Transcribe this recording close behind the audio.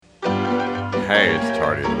Hey, it's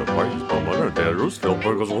Tardy to the Party. Spelled my name, Dan Roosevelt,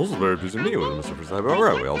 because also very busy me with Mr. Forsyth.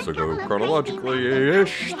 Alright, we also go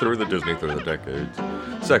chronologically-ish through the Disney Through the Decades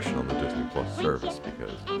section on the Disney Plus service,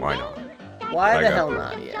 because why not? Why the hell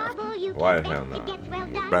not, yeah. Why the hell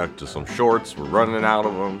not? We're back to some shorts, we're running out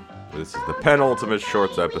of them. This is the penultimate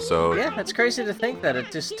shorts episode. Yeah, it's crazy to think that it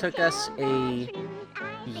just took us a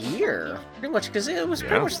year, pretty much, because it was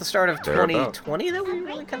pretty much the start of 2020 that we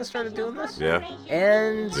really kind of started doing this. Yeah.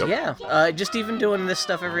 And just even doing this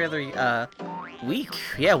stuff every other week.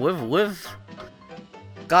 Yeah, we've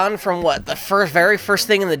gone from the very first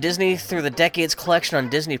thing in the Disney Through the Decades collection on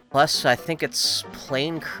Disney Plus. I think it's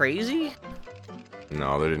Plain Crazy.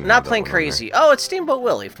 No, they didn't. Not Plain Crazy. Oh, it's Steamboat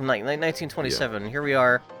Willie from 1927. Yeah. Here we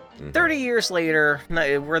are, 30 years later.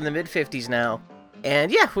 We're in the mid-50s now.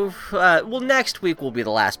 And yeah, next week will be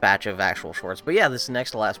the last batch of actual shorts. But yeah, this is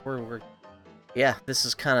next to last. This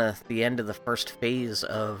is kind of the end of the first phase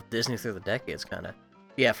of Disney Through the Decades, kind of.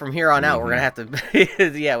 Yeah, from here on out, we're gonna have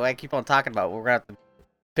to. I keep on talking about. We're gonna have to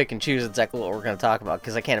pick and choose exactly what we're gonna talk about,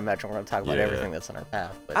 because I can't imagine we're gonna talk about everything that's in our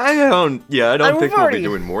path. But I don't think we'll be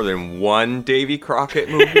doing more than one Davy Crockett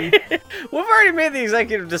movie. We've already made the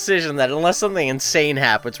executive decision that unless something insane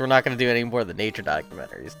happens, we're not gonna do any more of the nature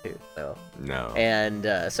documentaries too. So no. And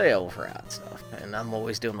we'll figure out stuff. And I'm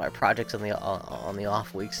always doing my projects on the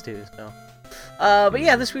off weeks too. So. But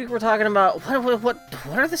yeah, this week we're talking about what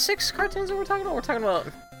are the 6 cartoons that we're talking about? We're talking about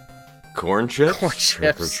Corn Chips,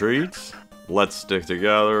 Trick or Treats, Let's Stick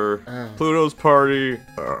Together, Pluto's Party,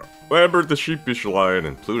 Lambert the Sheepish Lion,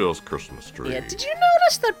 and Pluto's Christmas Tree. Yeah, did you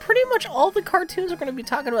notice that pretty much all the cartoons we're going to be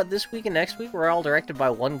talking about this week and next week were all directed by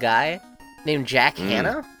one guy named Jack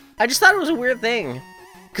Hanna? I just thought it was a weird thing,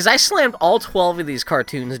 because I slammed all 12 of these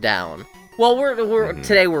cartoons down. Well,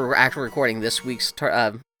 today we're actually recording this week's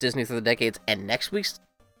Disney Through the Decades, and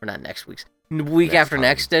week after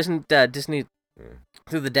next Disney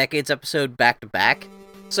Through the Decades episode back to back.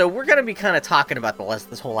 So we're going to be kind of talking about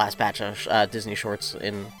this whole last batch of Disney shorts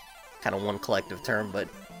in kind of one collective term, but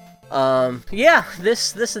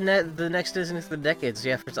this and the next Disney Through the Decades.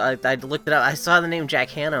 Yeah, I looked it up. I saw the name Jack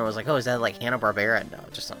Hanna. I was like, oh, is that like Hanna-Barbera? No,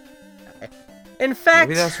 just something. Okay. In fact,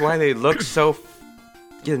 maybe that's why they look so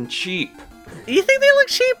getting cheap. You think they look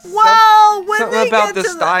cheap? Well, something about the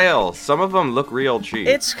style. Some of them look real cheap.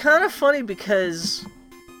 It's kind of funny because,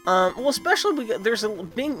 especially there's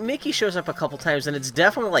Mickey shows up a couple times, and it's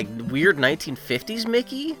definitely like weird 1950s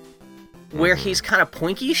Mickey, where he's kind of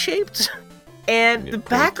pointy shaped. And the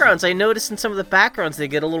backgrounds, I noticed in some of the backgrounds, they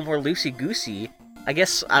get a little more loosey-goosey. I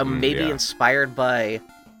guess maybe inspired by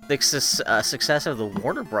the success of the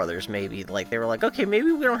Warner Brothers, maybe. Like, they were like, okay,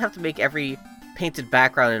 maybe we don't have to make every painted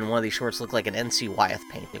background in one of these shorts look like an N.C. Wyeth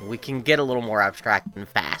painting. We can get a little more abstract and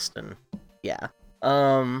fast, and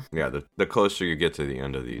the closer you get to the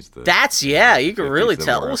end of these, you can really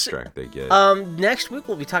tell. The more abstract they get. Next week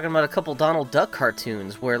we'll be talking about a couple Donald Duck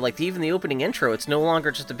cartoons where, like, even the opening intro, it's no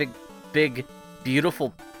longer just a big,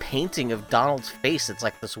 beautiful painting of Donald's face. It's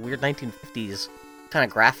like this weird 1950s kind of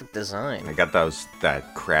graphic design. I got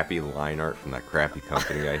that crappy line art from that crappy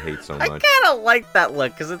company I hate so much. I kind of like that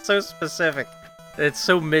look because it's so specific. It's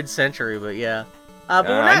so mid-century, but yeah.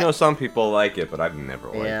 I know some people like it, but I've never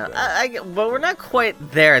liked it. But we're not quite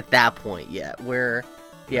there at that point yet. We're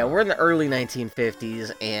in the early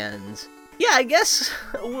 1950s, and I guess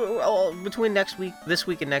between this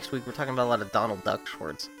week and next week, we're talking about a lot of Donald Duck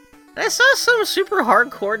shorts. And I saw some super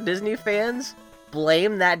hardcore Disney fans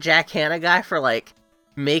blame that Jack Hanna guy for like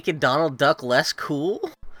making Donald Duck less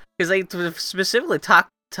cool, because they specifically talk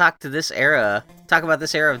about this era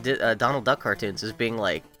of Donald Duck cartoons as being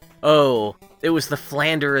like, oh, it was the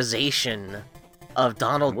Flanderization of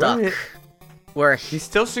Donald Duck, where he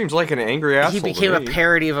still seems like an angry asshole. He became a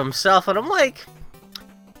parody of himself, and I'm like,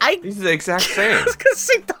 he's the exact same. I was gonna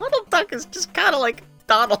say Donald Duck is just kind of like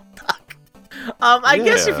Donald Duck. I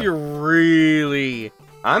guess if you're really,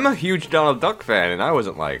 I'm a huge Donald Duck fan, and I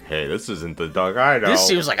wasn't like, hey, this isn't the Duck I know. This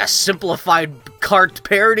seems like a simplified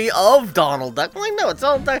parody of Donald Duck. I'm like, no, it's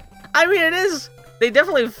Donald Duck. I mean, it is. They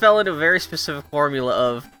definitely fell into a very specific formula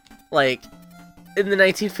of, like, in the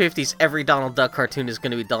 1950s, every Donald Duck cartoon is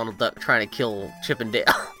going to be Donald Duck trying to kill Chip and Dale.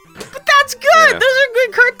 But that's good! Yeah. Those are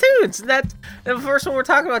good cartoons! The first one we're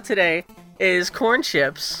talking about today is Corn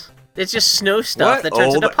Chips. It's just snow stuff that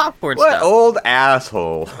turns into popcorn stuff. What old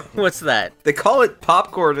asshole? What's that? They call it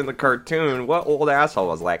popcorn in the cartoon. What old asshole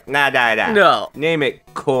was like, nah. No. Name it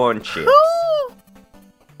Corn Chips. Who?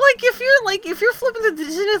 If you're flipping the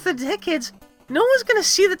Disney of the Decades, no one's gonna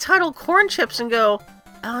see the title Corn Chips and go,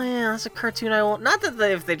 oh yeah, that's a cartoon I want. Not that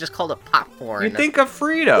if they just called it popcorn. You think of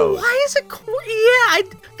Fritos. Why is it corn? Yeah,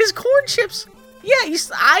 because Corn Chips Yeah,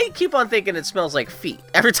 I keep on thinking it smells like feet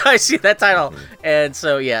every time I see that title. And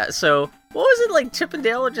so, yeah. So, what was it, like, Chip and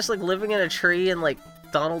Dale are just, like, living in a tree and, like,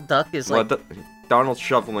 Donald Duck is, like... Well, Donald's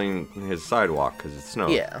shoveling his sidewalk because it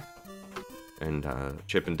snowed. Yeah. And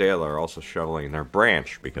Chip and Dale are also shoveling their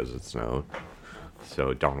branch because it snowed.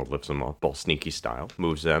 So Donald lifts them up, all sneaky style,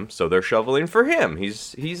 moves them, so they're shoveling for him.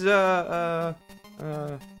 He's what's the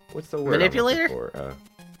word? Manipulator?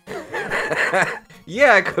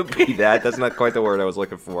 Yeah, it could be that. That's not quite the word I was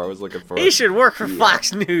looking for. He should work for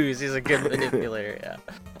Fox News. He's a good manipulator, yeah.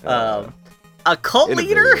 A cult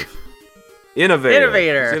leader? Innovator.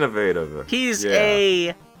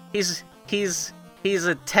 He's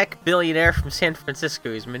a tech billionaire from San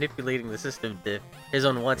Francisco. He's manipulating the system to his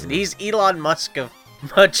own wants. And he's Elon Musk of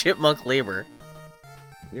chipmunk labor.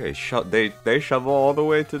 Yeah, they shovel all the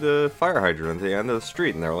way to the fire hydrant at the end of the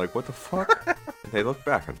street, and they're like, "What the fuck?" And they look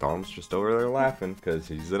back, and Donald's just over there laughing because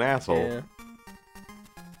he's an asshole. Yeah.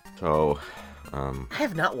 So, I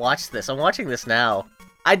have not watched this. I'm watching this now.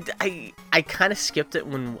 I kind of skipped it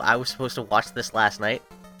when I was supposed to watch this last night.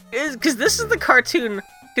 Because this is the cartoon.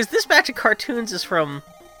 Because this batch of cartoons is from.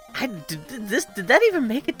 Did that even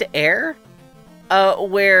make it to air?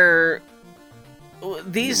 Where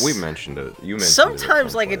these. We mentioned it. You mentioned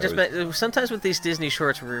sometimes, it. Sometimes with these Disney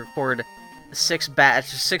shorts, we record six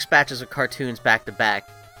batches of cartoons back to back,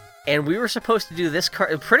 and we were supposed to do this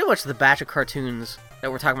pretty much the batch of cartoons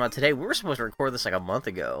that we're talking about today. We were supposed to record this like a month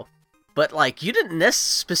ago, but like you didn't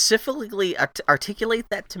specifically articulate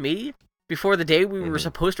that to me before the day we were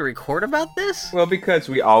supposed to record about this. Well, because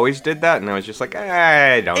we always did that, and I was just like,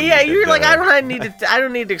 I don't. Yeah, you're like, I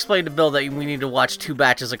don't need to explain to Bill that we need to watch two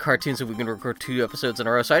batches of cartoons so we can record 2 episodes in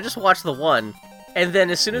a row. So I just watched the one, and then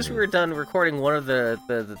as soon as we were done recording one of the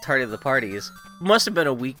Tardy of the Parties, must have been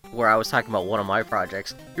a week where I was talking about one of my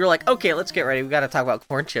projects. You were like, okay, let's get ready. We got to talk about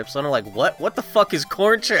corn chips. And I'm like, what? What the fuck is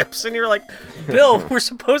corn chips? And you're like, Bill, we're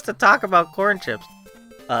supposed to talk about corn chips.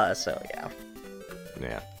 So yeah.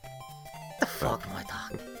 Yeah. What the fuck am I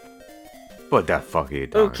talking? What the fuck are you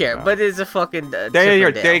talking Okay, about? but it's a fucking.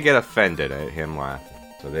 They get offended at him laughing,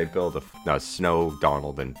 so they build a snow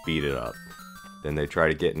Donald and beat it up. Then they try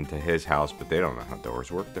to get into his house, but they don't know how doors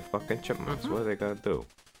work. They're fucking chipmunks. What are they gonna do?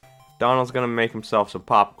 Donald's gonna make himself some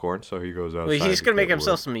popcorn, so he goes outside. Well, he's gonna make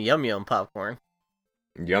himself some yum yum popcorn.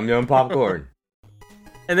 Yum yum popcorn.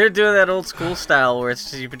 And they're doing that old school style where it's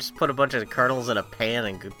just, you just put a bunch of kernels in a pan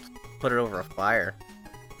and put it over a fire.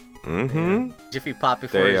 Mm-hmm. Yeah. Jiffy Pop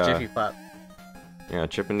before his Jiffy Pop. Yeah,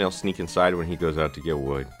 Chip and Dale sneak inside when he goes out to get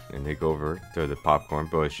wood, and they go over to the popcorn,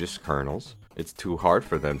 but it's just kernels. It's too hard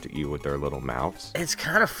for them to eat with their little mouths. It's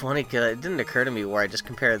kind of funny because it didn't occur to me where I just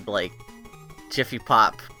compared like Jiffy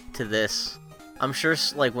Pop to this. I'm sure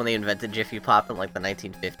like when they invented Jiffy Pop in like the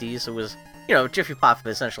 1950s, it was, Jiffy Pop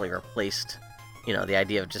essentially replaced, the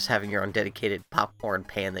idea of just having your own dedicated popcorn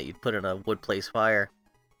pan that you'd put in a wood place fire.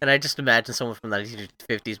 And I just imagine someone from the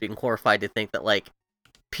 1950s being horrified to think that, like,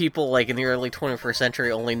 people, like, in the early 21st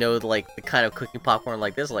century only know, like, the kind of cooking popcorn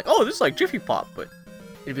like this. Like, oh, this is like Jiffy Pop. But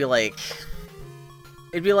it'd be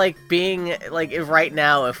like being, like, if right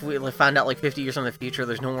now, if we found out, like, 50 years in the future,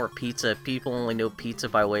 there's no more pizza. People only know pizza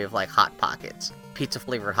by way of, like, Hot Pockets.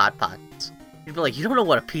 Pizza-flavored Hot Pockets. You'd be like, you don't know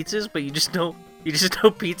what a pizza is, but you just know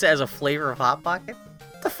pizza as a flavor of Hot Pocket?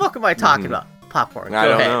 What the fuck am I talking about? Popcorn.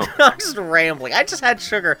 Go ahead. I'm just rambling. I just had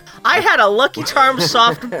sugar. I had a Lucky Charms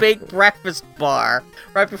soft baked breakfast bar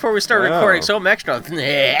right before we started recording, so I'm extra.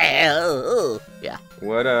 Yeah.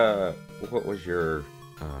 What was your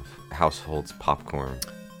household's popcorn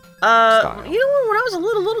style? When I was a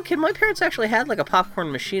little kid, my parents actually had like a popcorn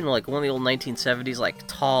machine, like one of the old 1970s, like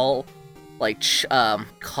tall, like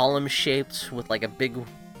column shaped with like a big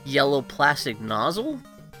yellow plastic nozzle,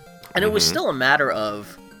 and it was still a matter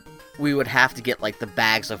of. We would have to get, like, the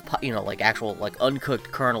bags of, like, actual, like,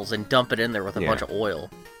 uncooked kernels and dump it in there with a bunch of oil.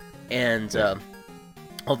 And,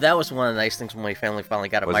 that was one of the nice things when my family finally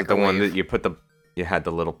got a microwave. Was it the one that you had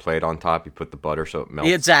the little plate on top, you put the butter so it melts?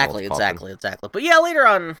 Yeah, exactly. But, yeah, later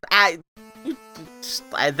on, that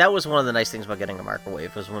was one of the nice things about getting a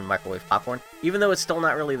microwave, was when microwave popcorn. Even though it's still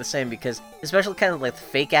not really the same, because, especially kind of, like,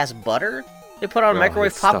 fake-ass butter they put on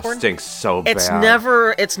microwave popcorn. Stuff stinks so bad.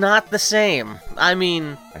 It's not the same. I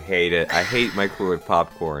mean... I hate it. I hate microwave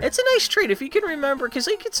popcorn. It's a nice treat if you can remember, because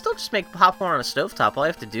you can still just make popcorn on a stovetop. All you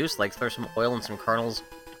have to do is, like, throw some oil and some kernels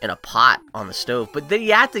in a pot on the stove. But then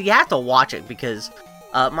you have to watch it, because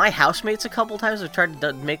my housemates a couple times have tried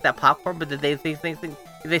to make that popcorn, but they think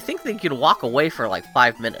they could walk away for, like,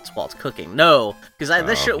 5 minutes while it's cooking. No, because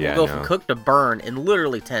this shit will go from cook to burn in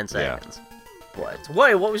literally 10 seconds. Yeah.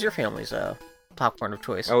 What was your family's popcorn of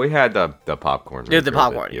choice. Oh, we had the popcorn. Yeah, the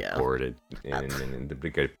refill that popcorn, you yeah. poured it in, and the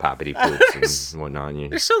good poppity poops and whatnot.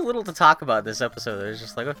 There's so little to talk about this episode. There's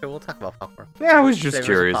just like, okay, we'll talk about popcorn. Yeah, I was just Save us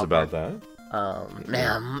curious some about popcorn. that.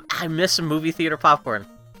 Man, I miss some movie theater popcorn.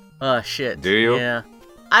 Oh, shit. Do you? Yeah.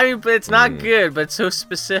 I mean, but it's not good, but it's so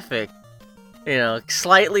specific. You know,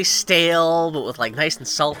 slightly stale, but with like nice and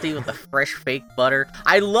salty with the fresh fake butter.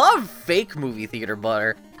 I love fake movie theater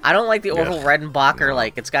butter. I don't like the Orville Redenbacher, No.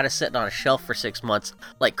 like it's got to sit on a shelf for 6 months,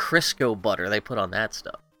 like Crisco butter they put on that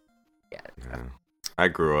stuff. Yeah. I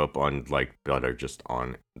grew up on like butter just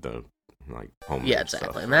on the like homemade Yeah,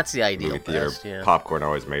 exactly, stuff. and that's the ideal Movie theater best, yeah. popcorn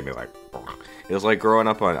always made me like. It was like growing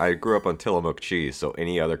up on. I grew up on Tillamook cheese, so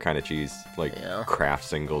any other kind of cheese, like Kraft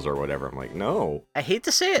singles or whatever, I'm like, no. I hate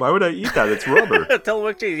to say it. Why would I eat that? It's rubber.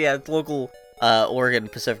 Tillamook cheese, yeah, it's local Oregon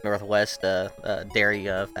Pacific Northwest dairy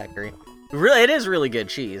factory. Really, it is really good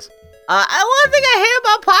cheese. One thing I hate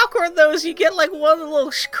about popcorn though is you get like one of the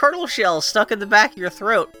little kernel shells stuck in the back of your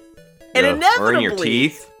throat, and inevitably, or in your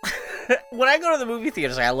teeth. when I go to the movie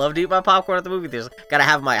theaters, I love to eat my popcorn at the movie theaters. Gotta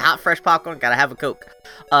have my hot, fresh popcorn. Gotta have a Coke.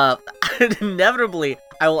 Inevitably,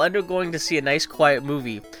 I will end up going to see a nice, quiet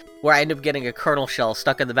movie where I end up getting a kernel shell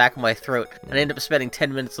stuck in the back of my throat, and I end up spending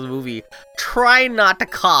 10 minutes of the movie trying not to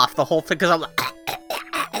cough the whole thing because I'm like,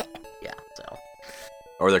 yeah. So.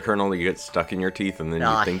 Or the kernel you get stuck in your teeth, and then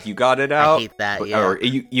No, you think you got it out. I hate that. but- Yeah. Or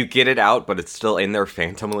you get it out, but it's still in there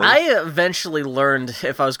phantomly. I eventually learned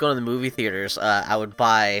if I was going to the movie theaters, I would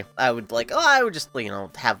just, bring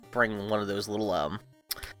one of those little, I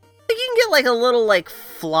think you can get like a little like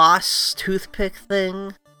floss toothpick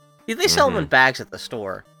thing. They sell them in bags at the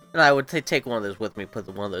store. And I would take one of those with me, put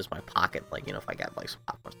one of those in my pocket, like, if I got like some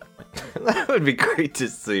popcorn stuff like that. That would be great to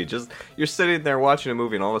see. Just you're sitting there watching a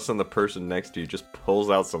movie, and all of a sudden the person next to you just pulls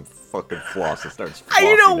out some fucking floss and starts.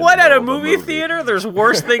 You know flossing what? in the At a middle of the movie theater, there's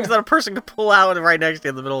worse things that a person could pull out right next to you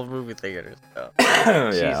in the middle of a movie theater. So.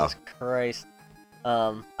 Yeah. Jesus Christ.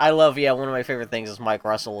 I love, one of my favorite things is Mike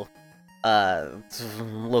Russell,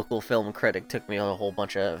 local film critic, took me on a whole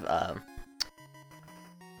bunch of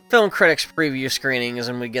film critics preview screenings,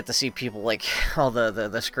 and we get to see people like all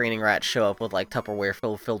the screening rats show up with like Tupperware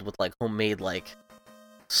filled with like homemade like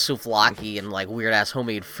souvlaki and like weird ass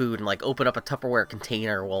homemade food, and like open up a Tupperware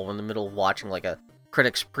container while we're in the middle of watching like a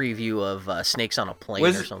critic's preview of Snakes on a Plane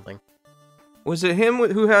or something. Was it him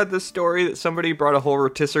who had the story that somebody brought a whole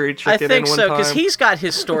rotisserie chicken in one time? I think so, because he's got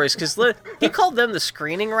his stories, because he called them the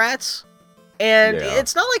screening rats. And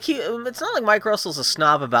it's not like Mike Russell's a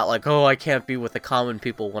snob about like, oh, I can't be with the common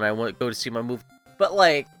people when I want to go to see my movie. But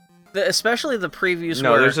like, especially the previews.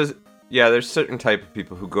 No, there's certain type of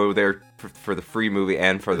people who go there for the free movie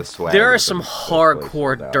and for the swag. There are some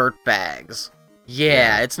hardcore dirtbags.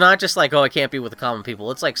 Yeah, it's not just like, oh, I can't be with the common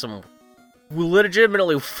people. It's like some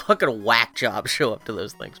legitimately fucking whack jobs show up to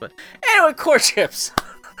those things. But anyway, corn chips.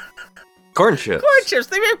 Corn chips. Corn chips.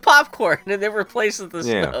 They make popcorn and they replace the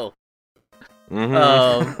snow.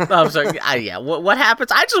 I'm sorry. What happens?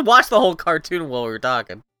 I just watched the whole cartoon while we were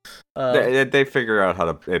talking. They figure out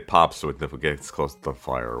how it pops when it gets close to the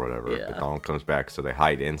fire or whatever. Yeah. The Donald comes back, so they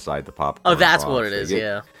hide inside the popcorn. Oh, that's box. what it is.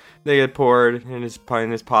 They get poured in his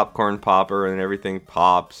popcorn popper, and everything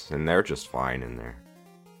pops, and they're just fine in there.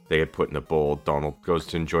 They get put in a bowl. Donald gets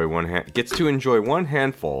to enjoy one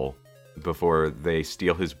handful before they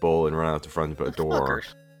steal his bowl and run out the front door.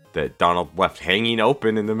 That Donald left hanging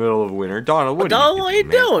open in the middle of winter. Donald, what are you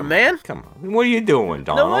doing, man? Come on. What are you doing,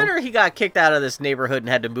 Donald? No wonder he got kicked out of this neighborhood and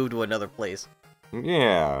had to move to another place.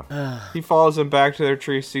 Yeah. He follows them back to their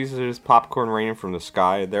tree, sees it as popcorn raining from the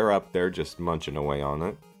sky. They're up there just munching away on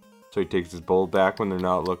it. So he takes his bowl back when they're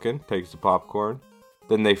not looking, takes the popcorn.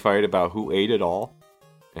 Then they fight about who ate it all.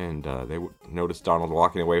 And they notice Donald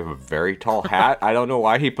walking away with a very tall hat. I don't know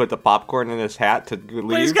why he put the popcorn in his hat to leave.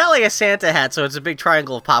 Well, he's got like a Santa hat, so it's a big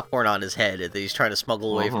triangle of popcorn on his head that he's trying to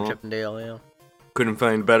smuggle away from Chippendale. Yeah. Couldn't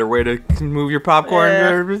find a better way to move your popcorn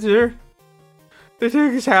there. They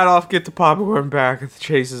take his hat off, get the popcorn back. The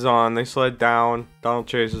chase is on. They sled down. Donald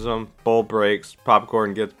chases them. Bowl breaks.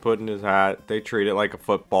 Popcorn gets put in his hat. They treat it like a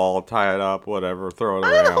football, tie it up, whatever, throw it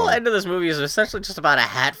around. The whole end of this movie is essentially just about a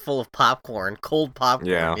hat full of popcorn, cold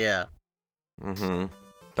popcorn. Yeah.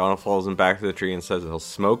 Donald follows them back to the tree and says he'll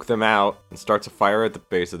smoke them out and starts a fire at the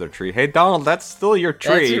base of their tree. Hey, Donald, that's still your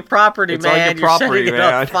tree. That's your property, it's man. You're setting it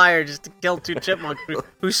on fire just to kill two chipmunks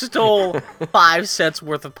who stole 5 cents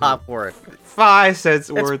worth of popcorn. 5 cents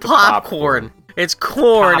worth of popcorn. It's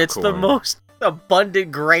corn. It's the most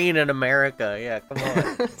abundant grain in America. Yeah,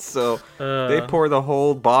 come on. So they pour the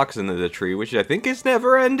whole box into the tree, which I think is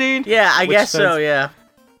never ending. Yeah, I guess so, yeah.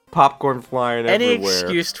 Popcorn flying everywhere. Any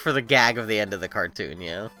excuse for the gag of the end of the cartoon,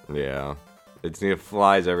 yeah. Yeah. It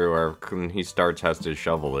flies everywhere. When he has to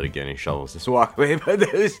shovel it again. He shovels his walkway, but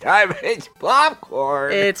this time it's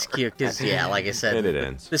popcorn. It's cute because, yeah, like I said, And it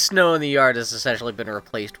ends. the snow in the yard has essentially been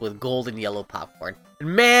replaced with golden yellow popcorn.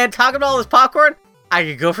 And man, talking about all this popcorn, I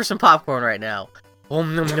could go for some popcorn right now.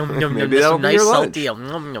 Nom nom nom nom nom. Maybe that'll Some be nice your salty,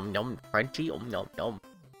 nom nom nom, crunchy, nom nom.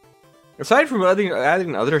 Aside from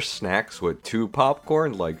adding other snacks with two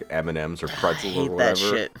popcorn, like M&M's or pretzels or I hate whatever. that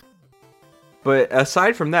shit. But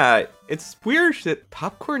aside from that, it's weird that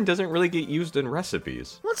popcorn doesn't really get used in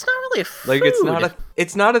recipes. Well, it's not really a food. Like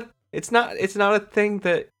it's not a thing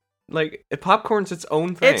that like popcorn's its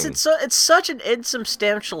own thing. It's such an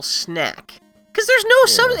insubstantial snack. Because there's no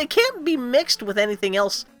it can't be mixed with anything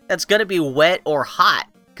else that's gonna be wet or hot.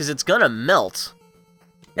 Because it's gonna melt.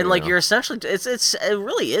 And like you're essentially, it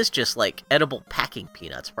really is just like edible packing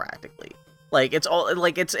peanuts practically. Like it's all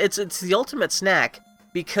like it's the ultimate snack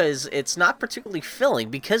because it's not particularly filling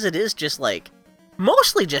because it is just like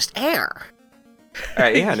mostly just air.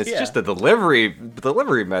 Yeah, and it's just a delivery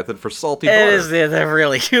method for salty butter. It is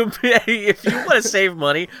really. If you want to save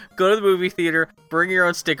money, go to the movie theater, bring your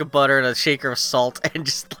own stick of butter and a shaker of salt, and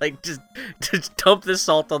just dump this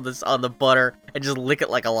salt on the butter and just lick it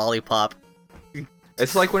like a lollipop.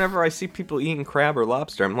 It's like whenever I see people eating crab or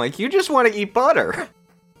lobster, I'm like, you just want to eat butter.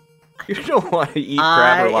 You don't want to eat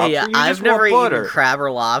crab or lobster. You I've just never want butter. eaten crab or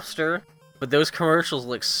lobster, but those commercials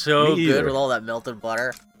look so good with all that melted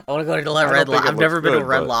butter. I want to go to Red Lobster. I've never been to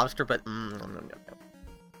Red Lobster, but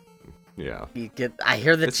yeah. I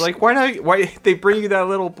hear that. It's like why they bring you that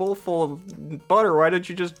little bowl full of butter? Why don't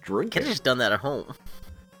you just drink Could it? have just done that at home.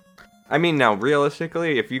 I mean, now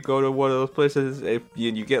realistically, if you go to one of those places, if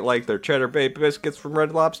you get like their cheddar bay biscuits from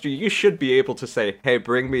Red Lobster, you should be able to say, "Hey,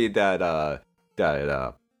 bring me that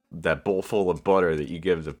bowl full of butter that you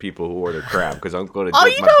give to people who order crab, because I'm going to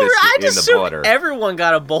dip my biscuit in the butter." Everyone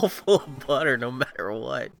got a bowl full of butter, no matter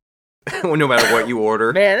what. No matter what you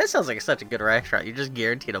order. Man, that sounds like such a good restaurant. You're just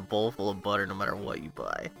guaranteed a bowl full of butter, no matter what you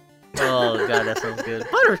buy. Oh god, that sounds good.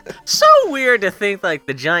 Butter, so weird to think like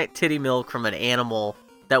the giant titty milk from an animal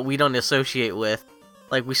that we don't associate with.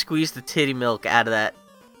 Like, we squeeze the titty milk out of that,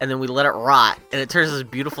 and then we let it rot, and it turns this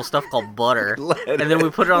beautiful stuff called butter. And then we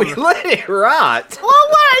put it on let it rot? Well,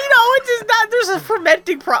 what? It's just not, there's a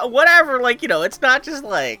fermenting whatever, like, it's not just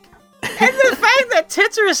like... And the fact that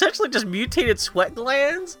tits are essentially just mutated sweat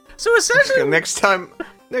glands, so essentially... Next time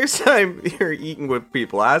you're eating with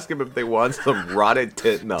people, ask them if they want some rotted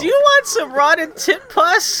tit milk. Do you want some rotted tit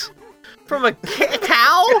pus? From a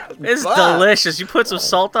cow? It's delicious. You put some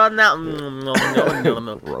salt on that.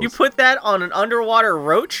 You put that on an underwater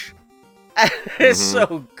roach? It's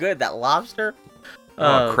so good. That lobster.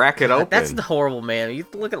 Crack it open. That's the horrible, man. You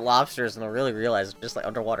look at lobsters and really realize it's just like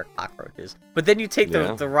underwater cockroaches. But then you take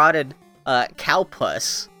the rotted cow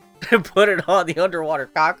pus and put it on the underwater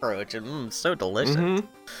cockroach, and it's so delicious.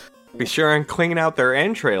 Be sure and clean out their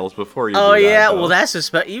entrails before you do that. Oh, yeah. Though. Well,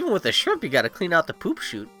 that's even with the shrimp, you got to clean out the poop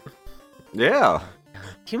chute. Yeah.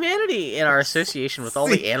 Humanity in our association with all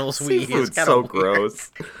the animals we eat is kind so of gross.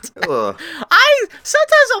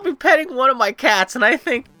 Sometimes I'll be petting one of my cats and I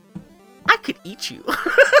think I could eat you.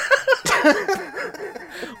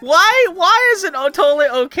 Why is it totally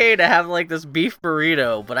okay to have like this beef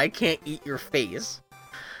burrito, but I can't eat your face?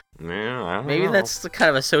 Yeah, I don't Maybe know. that's the kind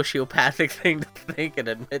of a sociopathic thing to think and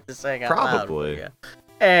admit to saying out loud. Probably. Yeah.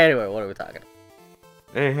 Anyway, what are we talking about?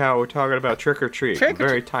 Anyhow, we're talking about Trick or Treat. A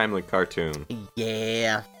very timely cartoon.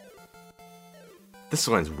 Yeah. This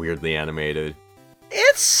one's weirdly animated.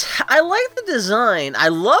 I like the design. I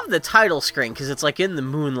love the title screen because it's like in the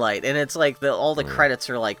moonlight, and it's like all the credits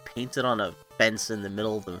are like painted on a fence in the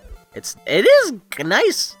middle of the. It is a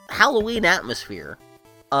nice Halloween atmosphere.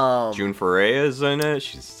 June Foray is in it.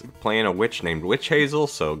 She's playing a witch named Witch Hazel,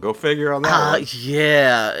 so go figure on that one.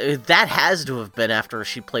 Yeah, that has to have been after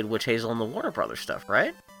she played Witch Hazel in the Warner Brothers stuff,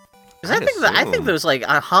 right? Because I think there was like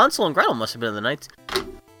Hansel and Gretel must have been in the night.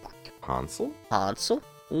 Hansel?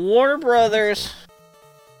 Warner Brothers.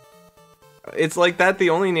 It's like that the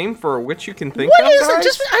only name for a witch you can think of, guys?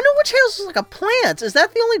 I know Witch Hazel's is like a plant. Is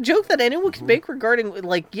that the only joke that anyone can make regarding,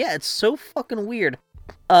 like, yeah, it's so fucking weird.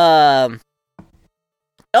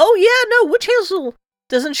 Oh, yeah, no, Witch Hazel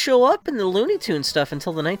doesn't show up in the Looney Tunes stuff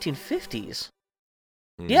until the 1950s.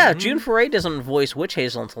 Yeah, June Foray doesn't voice Witch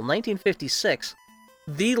Hazel until 1956.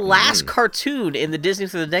 The last cartoon in the Disney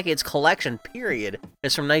Through the Decades collection, period,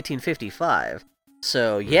 is from 1955.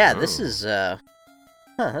 So, yeah, this is,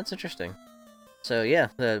 that's interesting. So, yeah,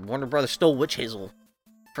 the Warner Brothers stole Witch Hazel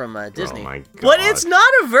from Disney. Oh my God. But it's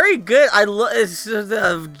not a very good,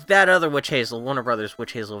 that other Witch Hazel, Warner Brothers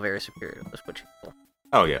Witch Hazel, very superior to this Witch Hazel.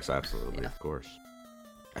 Oh, yes, absolutely, of course.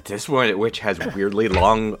 This one, which has weirdly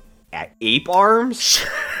long ape arms.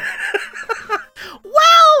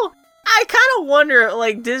 Well, I kind of wonder,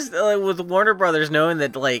 like, with Warner Brothers knowing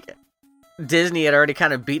that, like, Disney had already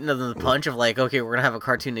kind of beaten them the punch of, like, okay, we're gonna have a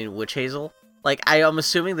cartoon named Witch Hazel. Like, I'm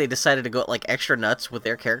assuming they decided to go, like, extra nuts with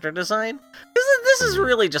their character design. This is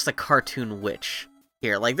really just a cartoon witch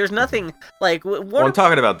here. Like, there's nothing, like... Well, I'm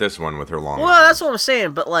talking about this one with her long Well, arms. that's what I'm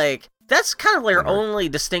saying, but, like, that's kind of, like, her only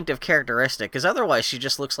distinctive characteristic, because otherwise she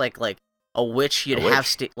just looks like a witch you'd have,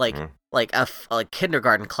 like a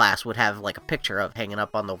kindergarten class would have, like, a picture of hanging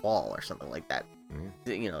up on the wall or something like that,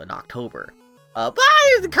 you know, in October. But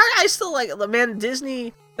I still like, man,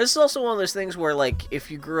 Disney, this is also one of those things where, like, if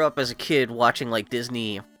you grew up as a kid watching, like,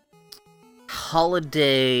 Disney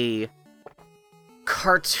holiday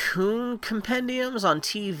cartoon compendiums on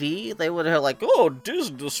TV, they would have, like, oh, the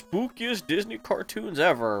spookiest Disney cartoons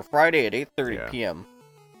ever, Friday at 8:30 p.m.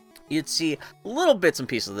 You'd see little bits and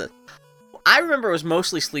pieces of this. I remember it was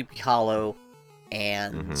mostly Sleepy Hollow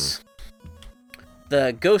and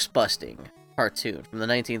the Ghost Busting cartoon from the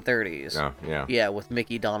 1930s. Oh, yeah. Yeah, with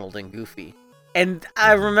Mickey, Donald, and Goofy. And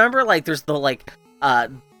I remember, like, there's the, like,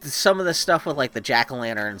 some of the stuff with, like, the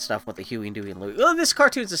Jack-o'-lantern and stuff with the Huey, Dewey, and Louie. Well, this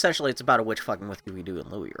cartoon's essentially, it's about a witch fucking with Huey, Dewey,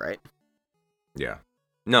 and Louie, right? Yeah.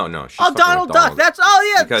 No. Donald Duck. That's,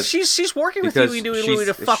 yeah, because she's working with Huey, Dewey, and Louie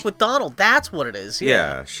to fuck with Donald. That's what it is,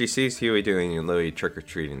 yeah. She sees Huey, Dewey, and Louie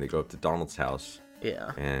trick-or-treating. They go up to Donald's house.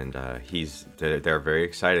 Yeah. And they're very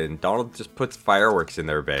excited, and Donald just puts fireworks in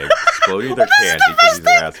their bag, exploding their candy because he's an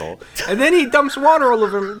asshole. And then he dumps water all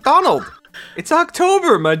over him. Donald, it's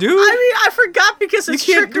October, my dude. I mean, I forgot because it's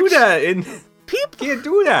you can't do that. People can't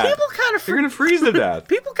do that. People kind of you're gonna freeze to death.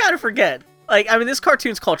 People kind of forget. Like, I mean, this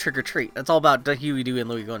cartoon's called Trick or Treat. It's all about Huey, Dewey, and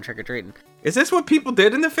Louie going trick or treating. Is this what people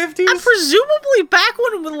did in the 50s? And presumably back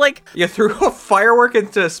when, like... You threw a firework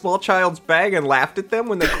into a small child's bag and laughed at them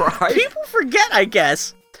when they cried? People forget, I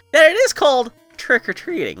guess, that it is called trick or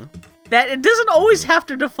treating. That it doesn't always have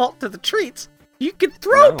to default to the treats. You can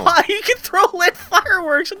throw lit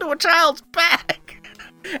fireworks into a child's bag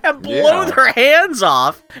and blow their hands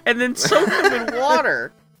off and then soak them in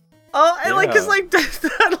water. Oh, and cause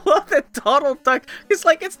I love that Donald Duck. It's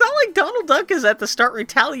like, it's not like Donald Duck is at the start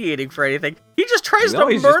retaliating for anything. He just tries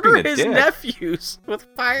to murder his nephews with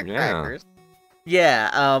firecrackers.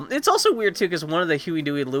 Yeah, it's also weird too, because one of the Huey,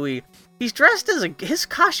 Dewey, and Louie, he's dressed as his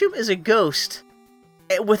costume is a ghost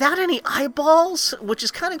without any eyeballs, which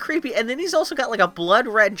is kind of creepy. And then he's also got like a blood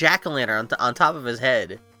red jack-o'-lantern on top of his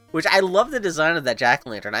head, which I love the design of that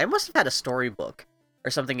jack-o'-lantern. I must have had a storybook or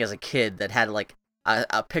something as a kid that had like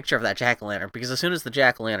a picture of that jack-o'-lantern, because as soon as the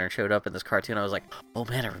jack-o'-lantern showed up in this cartoon, I was like, oh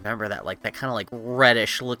man, I remember that, like that kind of like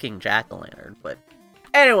reddish looking jack-o'-lantern. But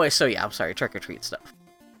anyway, so yeah, I'm sorry, trick or treat stuff.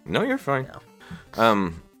 No, you're fine.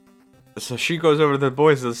 No. So she goes over to the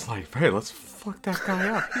boys and is like, hey, let's fuck that guy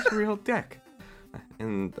up. He's a real dick.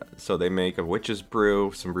 And so they make a witch's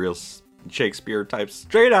brew, some real Shakespeare types,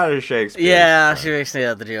 straight out of Shakespeare. Yeah, she makes me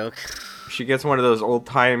out the joke. She gets one of those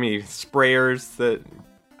old-timey sprayers that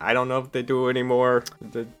I don't know if they do anymore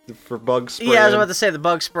for bug spray. Yeah, I was about to say the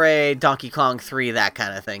bug spray, Donkey Kong 3, that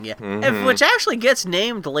kind of thing. Yeah, which actually gets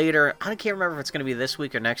named later. I can't remember if it's going to be this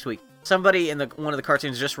week or next week. Somebody in one of the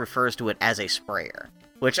cartoons just refers to it as a sprayer,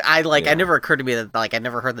 which I like. Yeah. It never occurred to me that like I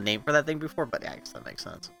never heard the name for that thing before, but yeah, I guess that makes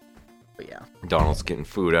sense. But yeah, Donald's getting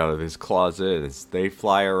food out of his closet as they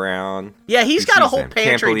fly around. Yeah, he's got a whole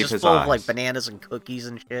pantry just full of like bananas and cookies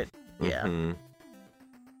and shit. Yeah.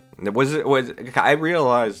 I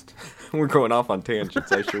realized we're going off on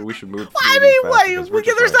tangents. We should move. I mean,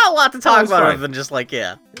 there's not a lot to talk about other than just like,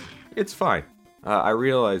 yeah. It's fine. I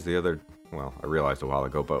realized a while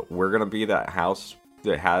ago, but we're gonna be that house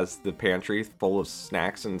that has the pantry full of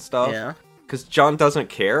snacks and stuff. Yeah. Because John doesn't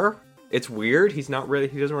care. It's weird. He doesn't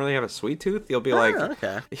really have a sweet tooth. He'll be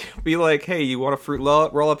like, hey, you want a fruit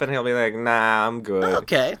roll up? And he'll be like, nah, I'm good.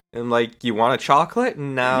 Okay. And like, you want a chocolate?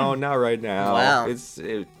 No, not right now. Wow.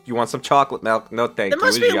 You want some chocolate milk? No, thank you. It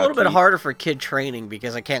must be a little bit harder for kid training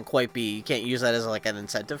because you can't use that as like an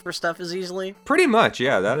incentive for stuff as easily. Pretty much,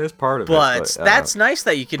 yeah, that is part of it. But that's nice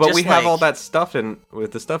that you can. But we have all that stuff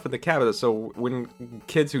with the stuff in the cabinet. So when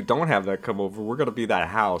kids who don't have that come over, we're gonna be that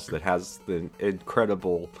house that has the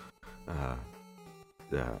incredible.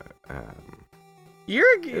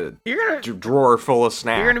 You're gonna drawer full of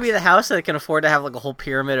snacks. You're gonna be the house that can afford to have like a whole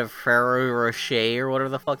pyramid of Ferrero Rocher or whatever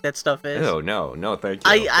the fuck that stuff is. Oh no, thank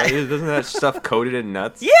you. Isn't that stuff coated in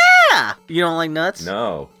nuts? Yeah, you don't like nuts?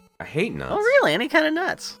 No, I hate nuts. Oh really? Any kind of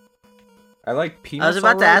nuts? I like peanuts. I was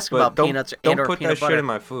about to ask about peanuts don't or put peanut that butter. shit in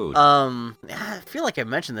my food. I feel like I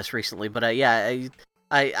mentioned this recently, but I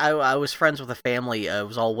was friends with a family. It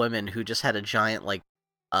was all women who just had a giant like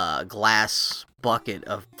glass bucket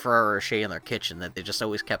of Ferrero Rocher in their kitchen that they just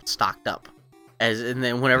always kept stocked up. And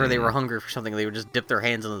then whenever they were hungry for something, they would just dip their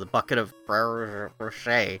hands into the bucket of Ferrero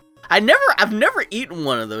Rocher. I've never eaten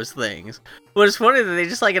one of those things, but it's funny that they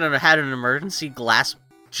just like had an emergency glass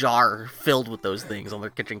jar filled with those things on their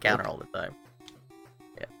kitchen counter all the time.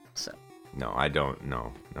 Yeah, so. No, I don't.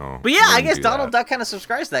 No. But yeah, I guess Donald Duck kind of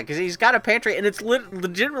subscribes to that because he's got a pantry and it's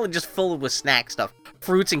legitimately just filled with snack stuff,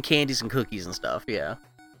 fruits and candies and cookies and stuff. Yeah.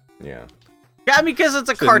 Yeah. Yeah, I mean, because it's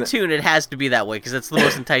a cartoon, it has to be that way because it's the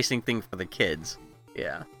most enticing thing for the kids.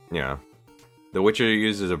 Yeah. Yeah. The Witcher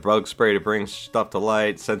uses a bug spray to bring stuff to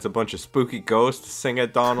light, sends a bunch of spooky ghosts to sing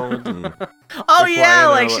at Donald. And oh yeah,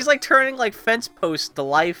 like she's like turning like fence posts to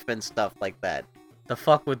life and stuff like that. The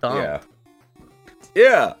fuck with Donald.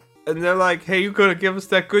 Yeah. And they're like, hey, you gonna give us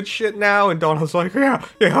that good shit now? And Donald's like, yeah,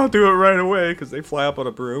 I'll do it right away, because they fly up on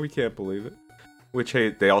a broom. He can't believe it. Witch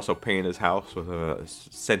Hazel, they also paint his house with a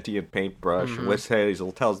sentient paintbrush. Witch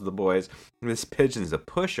Hazel tells the boys, this pigeon's a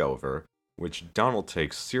pushover, which Donald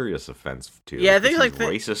takes serious offense to. Yeah, I think like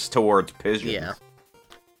racist towards pigeons. Yeah.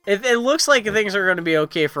 It looks like things are going to be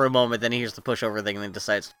okay for a moment, then he hears the pushover thing and then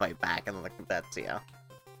decides to fight back, and like that's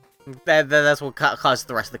that's what caused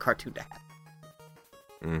the rest of the cartoon to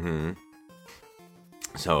happen.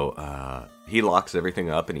 So he locks everything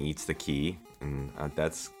up and eats the key. And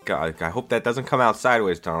I hope that doesn't come out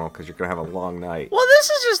sideways, Donald, because you're gonna have a long night. Well, this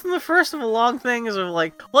is just the first of a long thing. Is of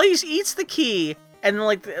like, well, he eats the key, and then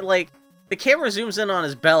like the camera zooms in on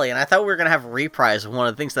his belly, and I thought we were gonna have a reprise of one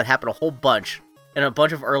of the things that happened a whole bunch in a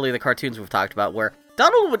bunch of early the cartoons we've talked about, where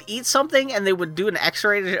Donald would eat something and they would do an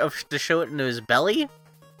X-ray to show it into his belly.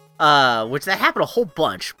 Which that happened a whole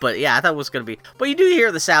bunch, but yeah, I thought it was gonna be. But you do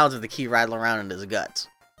hear the sounds of the key rattling around in his guts.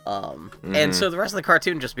 And so the rest of the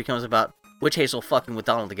cartoon just becomes about Witch Hazel fucking with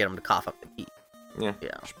Donald to get him to cough up the key. Yeah.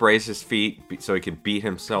 Sprays his feet so he can beat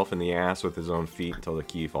himself in the ass with his own feet until the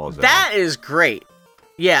key falls out. That is great.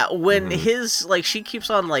 Yeah, when his she keeps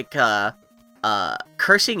on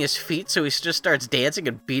cursing his feet, so he just starts dancing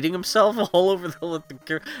and beating himself all over the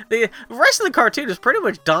rest of the cartoon is pretty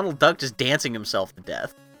much Donald Duck just dancing himself to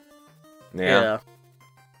death. Yeah.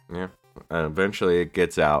 And eventually it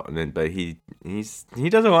gets out, but he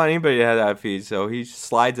doesn't want anybody to have that feed, so he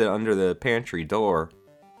slides it under the pantry door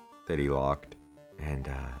that he locked, and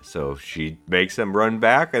so she makes him run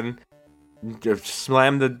back and just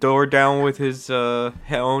slam the door down with his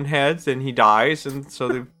own heads, and he dies, and so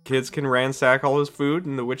the kids can ransack all his food,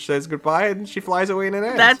 and the witch says goodbye, and she flies away in an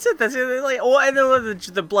end. That's it. Like, and then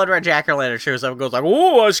the blood red jack-o'-lantern shows up and goes like,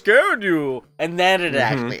 "Oh, I scared you," and then it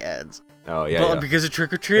actually ends. Oh yeah, because of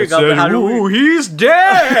trick or treat. Ooh, he's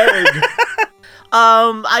dead.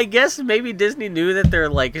 I guess maybe Disney knew that their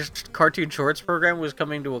cartoon shorts program was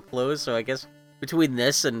coming to a close, so I guess between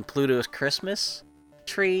this and Pluto's Christmas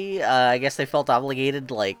tree, I guess they felt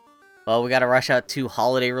obligated. We got to rush out 2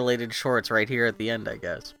 holiday-related shorts right here at the end, I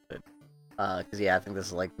guess. But because I think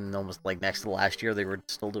this is almost next to last year they were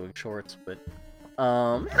still doing shorts, but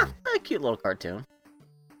a cute little cartoon.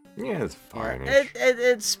 Yeah, it's fine.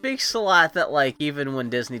 It speaks a lot that even when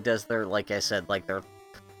Disney does their their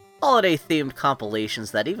holiday themed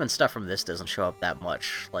compilations, that even stuff from this doesn't show up that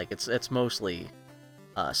much. It's mostly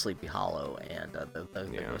Sleepy Hollow and the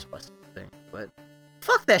Ghostbusters thing. But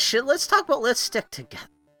fuck that shit. Let's talk about Let's Stick Together.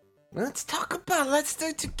 Let's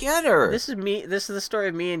Stick Together. This is the story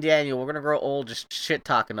of me and Daniel. We're gonna grow old just shit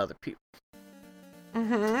talking other people.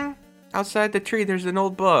 Outside the tree, there's an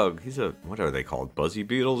old bug. What are they called? Buzzy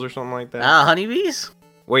beetles or something like that? Honeybees?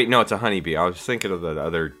 Wait, no, it's a honeybee. I was thinking of the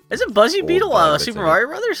other. Is it Buzzy Beetle? Super Mario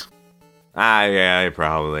Brothers? Yeah,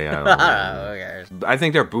 probably. I don't know. Okay. I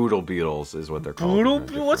think they're boodle beetles, is what they're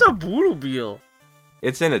called. What's a boodle beetle?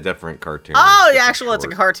 It's in a different cartoon. Oh, yeah, actually, it's a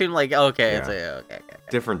cartoon. Okay.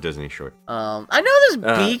 Different Disney short. I know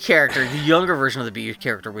this bee character, the younger version of the bee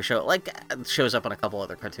character we shows up on a couple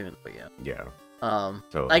other cartoons, but yeah. Yeah.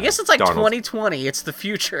 So, I guess it's Donald's 2020. It's the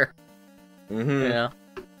future. Yeah.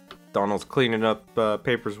 Donald's cleaning up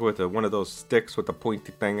papers with one of those sticks with the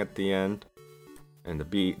pointy thing at the end. And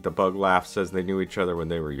the bug laughs, says they knew each other when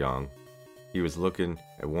they were young. He was looking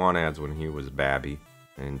at want ads when he was babby,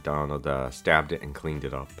 and Donald stabbed it and cleaned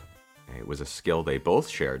it up. It was a skill they both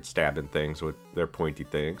shared, stabbing things with their pointy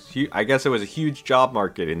things. I guess it was a huge job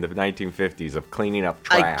market in the 1950s of cleaning up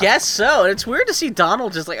trash. I guess so. And it's weird to see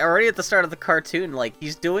Donald just already at the start of the cartoon,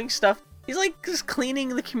 he's doing stuff. He's just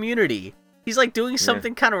cleaning the community. He's doing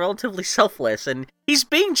something kind of relatively selfless, and he's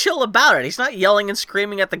being chill about it. He's not yelling and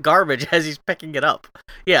screaming at the garbage as he's picking it up.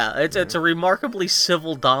 Yeah, it's a remarkably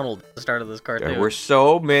civil Donald at the start of this cartoon. There were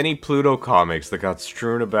so many Pluto comics that got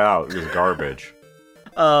strewn about with garbage.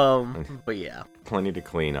 But yeah. plenty to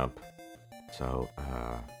clean up. So,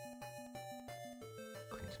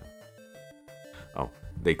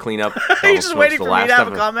 they clean up. Are you just waiting for me to have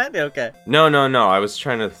a comment? Okay. No. I was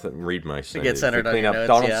trying to read my to get centered on your notes,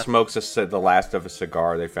 Donald smokes the last of a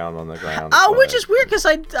cigar they found on the ground. Which is weird because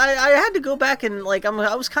I had to go back and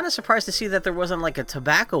I was kind of surprised to see that there wasn't like a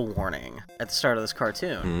tobacco warning at the start of this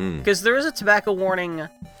cartoon, because there is a tobacco warning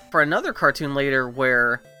for another cartoon later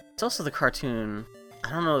where it's also the cartoon.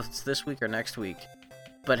 I don't know if it's this week or next week,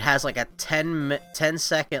 but has like a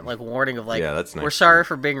 10-second like warning of like, that's nice. We're sorry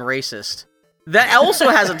for being racist. That also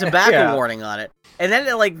has a tobacco warning on it. And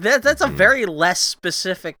then, like, that's a very less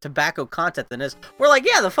specific tobacco content than this. We're like,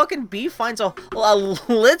 the fucking bee finds a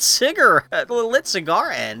lit cigar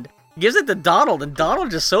end, gives it to Donald, and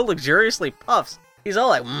Donald just so luxuriously puffs. He's all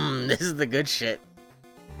like, this is the good shit.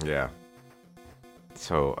 Yeah.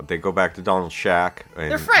 So, they go back to Donald's shack,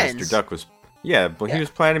 and they're friends. Mr. Duck was... Yeah, but he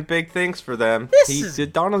was planning big things for them.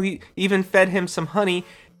 Donald even fed him some honey.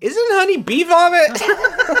 Isn't honey bee vomit?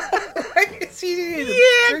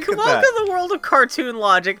 Come on to the world of cartoon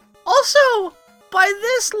logic. Also,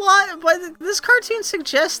 this cartoon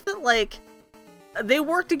suggests that like they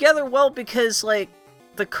work together well because like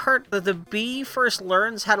the bee first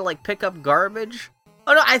learns how to like pick up garbage.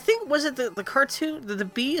 Oh no, I think was it the cartoon the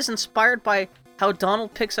bee is inspired by how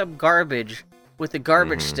Donald picks up garbage with the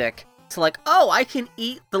garbage stick. To like, I can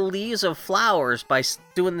eat the leaves of flowers by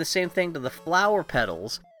doing the same thing to the flower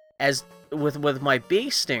petals as with my bee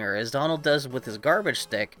stinger, as Donald does with his garbage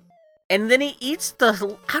stick. And then he eats I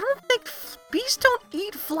don't think bees don't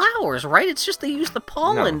eat flowers, right? It's just they use the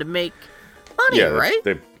pollen to make honey,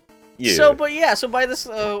 right? So by this,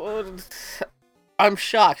 I'm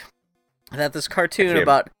shocked that this cartoon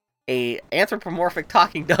about a anthropomorphic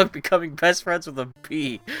talking duck becoming best friends with a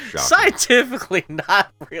bee. Shocking. Scientifically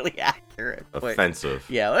not really accurate. Offensive.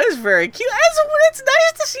 Yeah, it is very cute. It's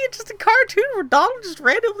nice to see it just a cartoon where Donald just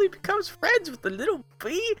randomly becomes friends with the little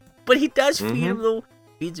bee, but he does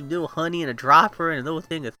feeds him little honey and a dropper and a little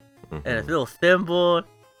thing and a little thimble,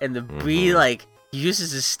 and the bee like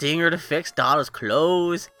uses his stinger to fix Donald's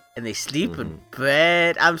clothes, and they sleep in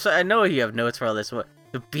bed. I'm sorry, I know you have notes for all this, but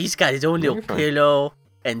the bee's got his own little pillow.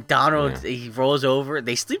 And Donald, he rolls over.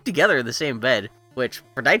 They sleep together in the same bed, which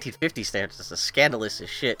for 1950 standards is scandalous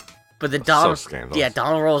as shit. But then Donald,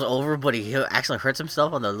 Donald rolls over, but he actually hurts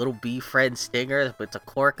himself on the little bee friend stinger with a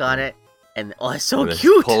cork on it, and it's so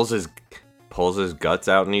cute. Pulls his guts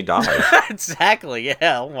out and he dies. Exactly.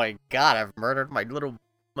 Yeah. Oh my god, I've murdered my little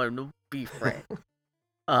bee friend.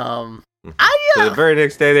 So the very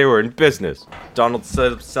next day they were in business. Donald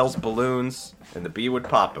sells balloons, and the bee would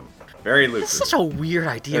pop them. Very lucrative. That's such a weird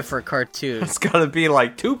idea for a cartoon. It's gotta be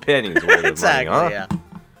like 2 pennies worth of money, huh? Yeah.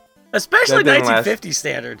 Especially 1950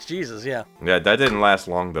 standards. Jesus, yeah. Yeah, that didn't last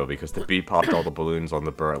long though because the bee popped all the balloons on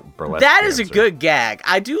the burlesque. That is a good gag.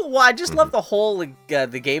 I just love the whole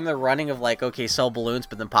the game they're running of like, okay, sell balloons,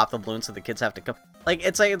 but then pop the balloons so the kids have to come. Like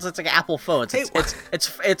it's like Apple phones.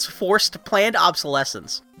 It's forced planned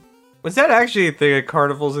obsolescence. Was that actually a thing at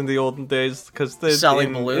carnivals in the olden days? Because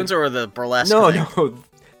selling balloons or the burlesque? No.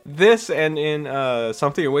 This and in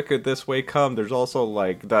Something Wicked This Way Come, there's also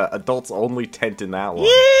like the adults only tent in that one. Yeah,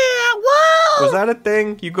 whoa! Was that a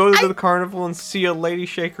thing? You go to the carnival and see a lady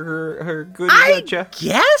shake her goodies at you?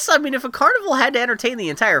 Yes, I mean if a carnival had to entertain the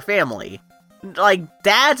entire family, like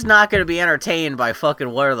Dad's not gonna be entertained by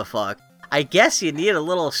fucking where the fuck. I guess you need a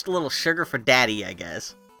little sugar for Daddy, I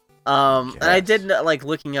guess. And I did like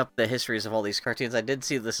looking up the histories of all these cartoons. I did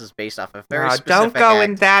see this is based off a very specific don't go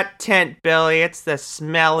in that tent, Billy. It's the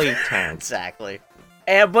smelly tent. Exactly.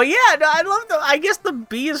 But yeah, no, I love I guess the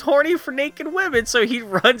bee is horny for naked women, so he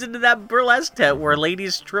runs into that burlesque tent where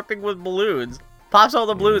ladies stripping with balloons, pops all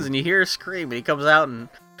the balloons, and you hear her scream, and he comes out, and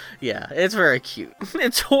yeah, it's very cute.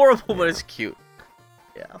 It's horrible, but it's cute.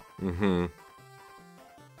 Yeah.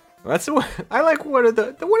 That's what I like. One of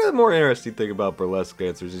the more interesting thing about burlesque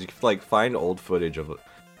dancers is you can like find old footage of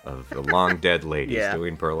the long dead ladies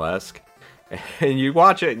doing burlesque, and you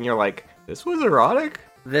watch it and you're like, this was erotic.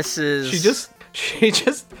 This is she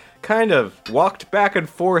just kind of walked back and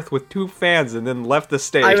forth with 2 fans and then left the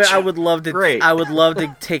stage. I would love to. Great. I would love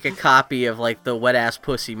to take a copy of like the Wet Ass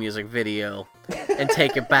Pussy music video and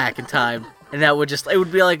take it back in time, and it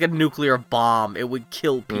would be like a nuclear bomb. It would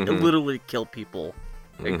kill people, literally kill people.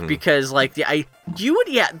 Because like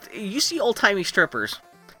you see old timey strippers,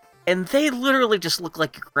 and they literally just look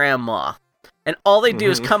like your grandma, and all they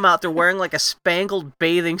do is come out. They're wearing like a spangled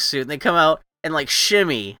bathing suit, and they come out and like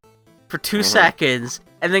shimmy for 2 seconds,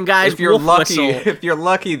 and then guys, if you're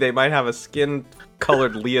lucky, they might have a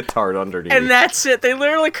skin-colored leotard underneath, and that's it. They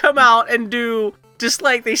literally come out and do just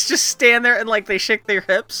like they just stand there and like they shake their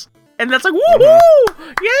hips, and that's like woohoo,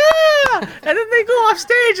 yeah. And then they go off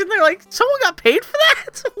stage and they're like, someone got paid for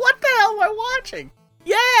that? What the hell am I watching?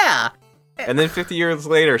 Yeah. And then 50 years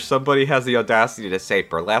later, somebody has the audacity to say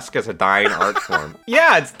burlesque is a dying art form.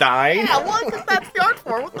 Yeah, it's dying. Yeah, well, that's the art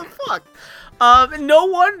form. What the fuck? No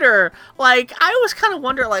wonder. Like, I was kind of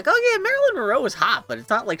wondering, like, oh yeah, Marilyn Monroe is hot, but it's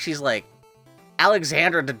not like she's like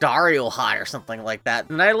Alexandra Daddario hot or something like that.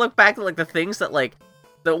 And I look back at like the things that like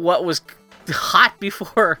what was hot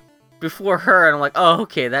before her, and I'm like, oh,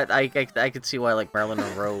 okay, that I could see why like Marilyn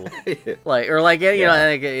Monroe, like, or like, you know,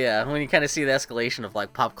 like, yeah, when you kind of see the escalation of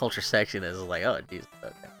like pop culture section is like, oh, geez,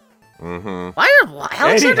 okay. Why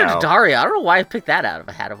Alexander Daddario? I don't know why I picked that out of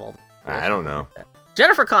a hat of all. I don't know.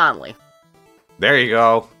 Jennifer Connelly. There you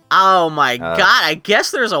go. Oh my god! I guess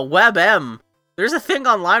there's a WebM. There's a thing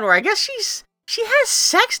online where I guess she has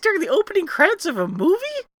sex during the opening credits of a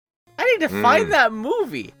movie. I need to find that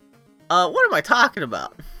movie. What am I talking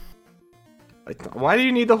about? Why do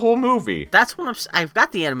you need the whole movie? That's what I've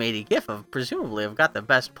got the animated GIF of. Presumably, I've got the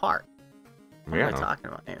best part. What am I talking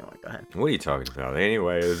about? Anyway, go ahead. What are you talking about?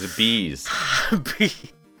 Anyway, it was bees.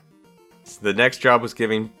 Bees. The next job was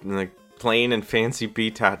giving like plain and fancy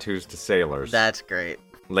bee tattoos to sailors. That's great.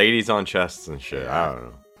 Ladies on chests and shit. I don't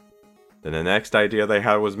know. Then the next idea they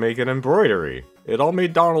had was making embroidery. It all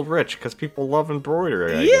made Donald rich because people love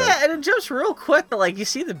embroidery. I guess. And it jumps real quick that like you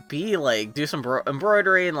see the bee like do some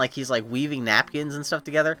embroidery and like he's like weaving napkins and stuff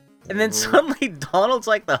together, and then suddenly Donald's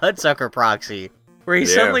like the Hudsucker Proxy, where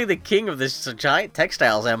he's suddenly the king of this giant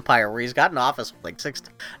textiles empire, where he's got an office with like 6.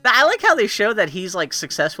 Now, I like how they show that he's like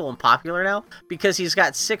successful and popular now because he's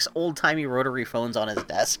got 6 old-timey rotary phones on his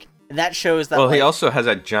desk. And that shows that. Well, he also has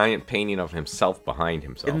a giant painting of himself behind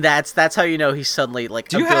himself. And that's how you know he's suddenly like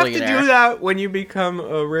a billionaire. Do you have to do that when you become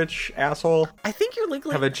a rich asshole? I think you're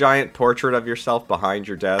legally have a giant portrait of yourself behind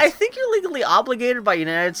your desk. I think you're legally obligated by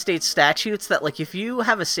United States statutes that like if you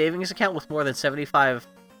have a savings account with more than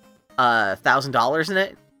 $75,000 in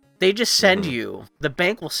it, they just send you. The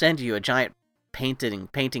bank will send you a giant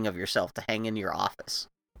painting of yourself to hang in your office.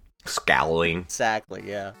 Scowling. Exactly.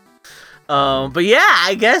 Yeah. But yeah,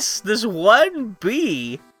 I guess this one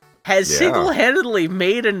bee has single-handedly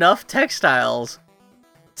made enough textiles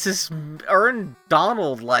to earn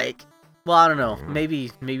Donald like, well, I don't know, maybe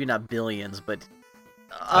not billions, but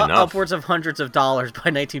upwards of hundreds of dollars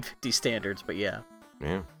by 1950 standards. But yeah.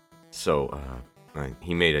 Yeah. So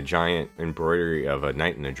he made a giant embroidery of a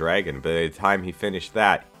knight and a dragon. But by the time he finished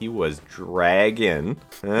that, he was dragon.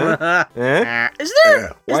 Is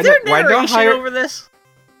there narration over this?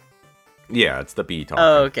 Yeah, it's the bee talking.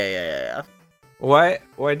 Oh, okay, yeah. Why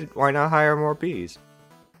not hire more bees?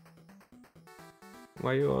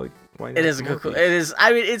 Why not? It is cool. It is.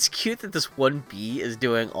 I mean, it's cute that this one bee is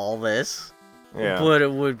doing all this. Yeah. But it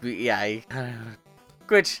would be,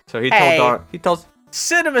 which. So he tells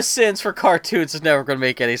Cinema Sins for cartoons is never going to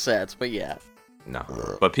make any sense. But yeah. No.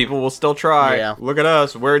 But people will still try. Yeah. Look at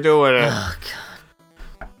us. We're doing it. Oh God.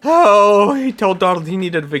 Oh, he told Donald he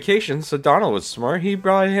needed a vacation, so Donald was smart. He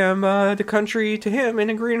brought him the country to him in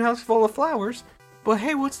a greenhouse full of flowers. But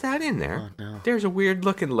hey, what's that in there? Oh, no. There's a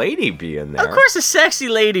weird-looking lady bee in there. Of course, a sexy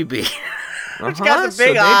lady bee. Which got the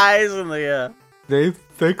big eyes and the...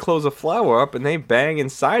 They close a flower up and they bang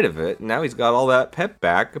inside of it. And now he's got all that pep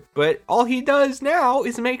back. But all he does now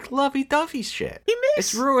is make lovey-dovey shit.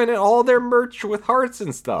 It's ruining all their merch with hearts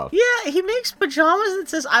and stuff. Yeah, he makes pajamas that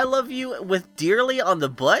says "I love you" with "dearly" on the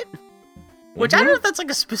butt. Which I don't know if that's like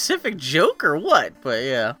a specific joke or what, but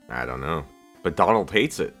yeah. I don't know. But Donald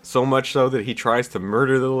hates it. So much so that he tries to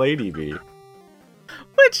murder the lady bee.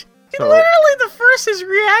 Which, literally his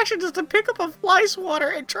reaction is to pick up a fly swatter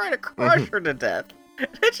and try to crush her to death.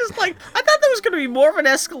 It's just like, I thought that was going to be more of an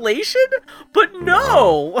escalation, but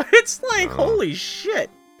no. It's like, holy shit.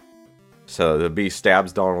 So the bee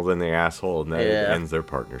stabs Donald in the asshole, and that ends their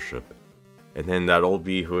partnership. And then that old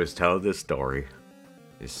bee who is telling this story,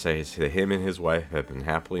 it says that him and his wife have been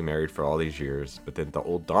happily married for all these years. But then the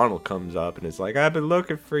old Donald comes up and is like, I've been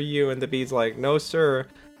looking for you. And the bee's like, no, sir,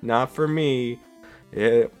 not for me.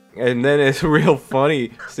 And then it's real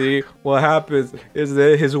funny. See, what happens is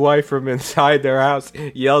that his wife from inside their house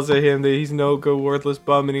yells at him that he's no good, worthless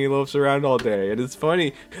bum, and he loafs around all day. And it's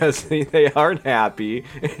funny because they aren't happy,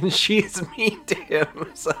 and she's mean to him.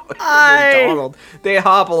 So Donald, they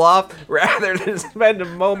hobble off rather than spend a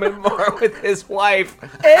moment more with his wife.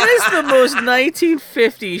 It is the most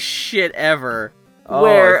 1950s shit ever. Oh,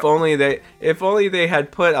 where... if only they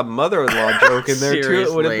had put a mother-in-law joke in there too,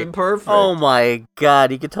 it would have been perfect. Oh my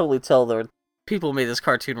god, you could totally tell the people who made this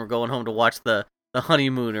cartoon were going home to watch the the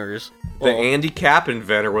honeymooners. The Andy Capp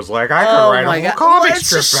inventor was like, I could write a whole comic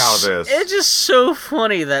strip out of this. It's just so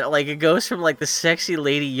funny that, like, it goes from, like, the sexy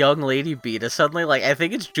lady, young lady bee to suddenly, like, I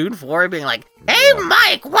think it's June Foray being like, hey,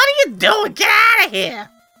 Mike, what are you doing? Get out of here!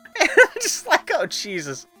 And I'm just like, oh,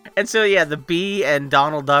 Jesus. And so, yeah, the bee and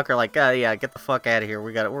Donald Duck are like, yeah, get the fuck out of here.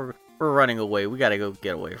 We're running away. We gotta go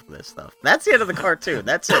get away from this stuff. That's the end of the cartoon.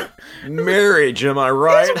 That's it. Marriage, am I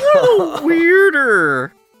right? It's one of the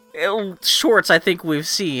weirder shorts I think we've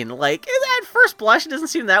seen. Like, at first blush, it doesn't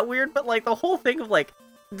seem that weird, but, like, the whole thing of, like,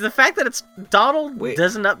 the fact that it's Donald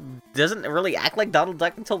doesn't really act like Donald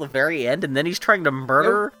Duck until the very end, and then he's trying to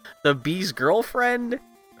murder the bee's girlfriend,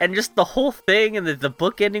 and just the whole thing, and the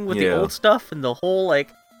book ending with the old stuff, and the whole, like,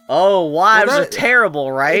 oh, wives are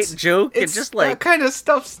terrible, right? Joke, and just, like... That kind of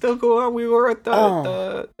stuff still going on. We were at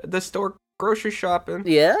the store grocery shopping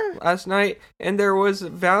last night, and there was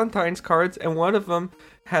Valentine's cards, and one of them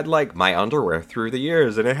had, like, my underwear through the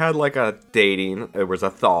years, and it had, like, a dating, it was a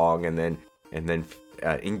thong, and then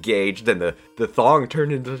engaged, and the thong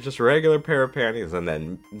turned into just a regular pair of panties, and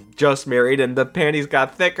then just married, and the panties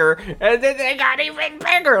got thicker, and then they got even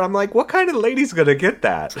bigger. And I'm like, what kind of lady's gonna get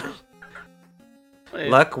that?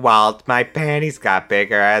 Look, Walt, my panties got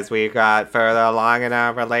bigger as we got further along in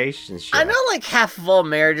our relationship. I know, like, half of all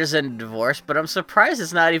marriages end in divorce, but I'm surprised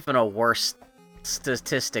it's not even a worse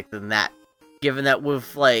statistic than that, given that we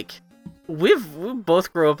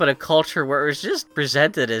both grew up in a culture where it was just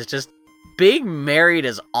presented as just being married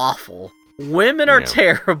is awful. Women are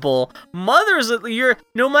terrible. Mothers,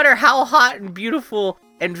 no matter how hot and beautiful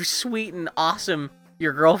and sweet and awesome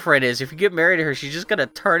your girlfriend is, if you get married to her, she's just gonna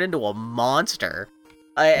turn into a monster.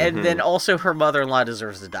 And then also her mother-in-law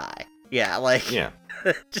deserves to die. Yeah, like... Yeah.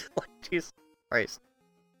 Just like, Jesus Christ.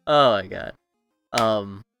 Oh my god. I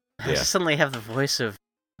just suddenly have the voice of...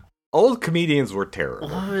 Old comedians were terrible.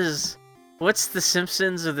 What's The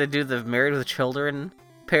Simpsons, where they do the Married with Children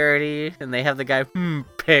parody, and they have the guy,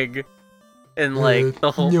 pig, and, like,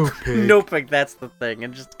 the whole... No pig, that's the thing,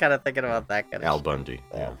 and just kind of thinking about that kind of Al Bundy.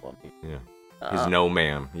 Al Bundy. Yeah. He's No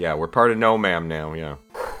Ma'am. Yeah, we're part of No Ma'am now, yeah.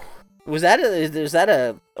 Was that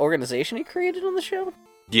a organization he created on the show?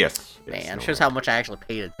 Yes. Man, shows how much I actually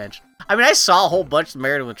paid attention. I mean, I saw a whole bunch of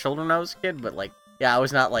Married with Children when I was a kid, but, like, I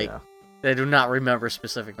was not, like... I do not remember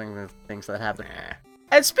specific things that happened.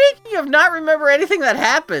 And speaking of not remember anything that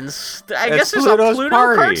happens, I guess there's Pluto's a Pluto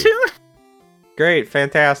party. cartoon? Great,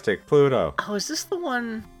 fantastic, Pluto. Oh, is this the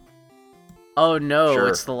one? Oh no,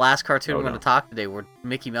 it's the last cartoon I'm going to talk today where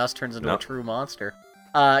Mickey Mouse turns into a true monster.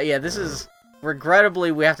 This is...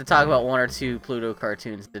 Regrettably, we have to talk about one or two Pluto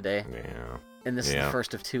cartoons today. Yeah. And this is the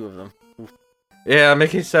first of two of them. Oof. Yeah,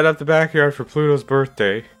 Mickey set up the backyard for Pluto's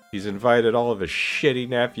birthday. He's invited all of his shitty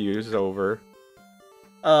nephews over.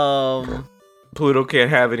 Pluto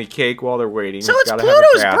can't have any cake while they're waiting. So it's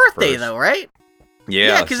Pluto's birthday, though, right?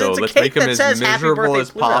 Yeah, so let's make him as miserable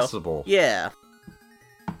as possible. Yeah.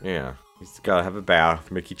 Yeah. He's gotta have a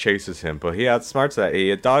bath. Mickey chases him, but he outsmarts that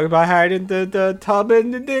idiot dog by hiding the tub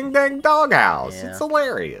in the ding-dang doghouse. Yeah. It's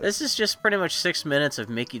hilarious. This is just pretty much 6 minutes of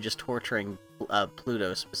Mickey just torturing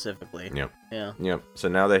Pluto specifically. Yep. Yeah. Yep. So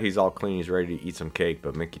now that he's all clean, he's ready to eat some cake,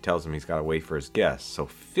 but Mickey tells him he's gotta wait for his guests. So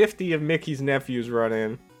 50 of Mickey's nephews run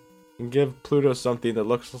in and give Pluto something that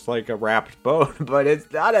looks like a wrapped bone, but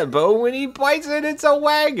it's not a bone. When he bites it, it's a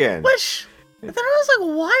wagon. Which, then I was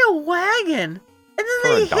like, why a wagon? And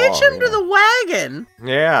then they hitch him to the wagon.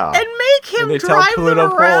 Yeah. And make him drive them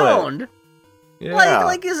around. Yeah.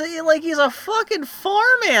 Like he's a fucking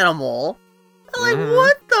farm animal. Like,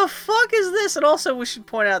 what the fuck is this? And also, we should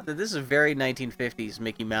point out that this is a very 1950s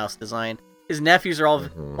Mickey Mouse design. His nephews are all,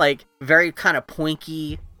 like, very kind of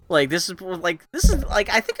poinky. Like, this is, I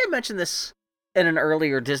think I mentioned this in an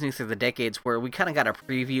earlier Disney Through the Decades, where we kind of got a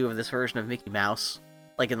preview of this version of Mickey Mouse,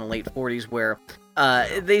 like in the late 40s, where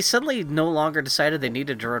they suddenly no longer decided they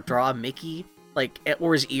needed to draw Mickey, like,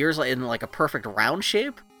 or his ears in, like, a perfect round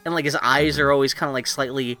shape, and, like, his eyes are always kind of, like,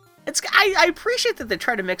 slightly... I appreciate that they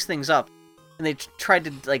try to mix things up, and they tried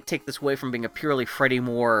to, like, take this away from being a purely Freddie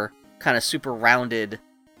Moore kind of super rounded,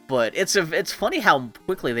 but it's funny how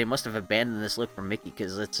quickly they must have abandoned this look for Mickey,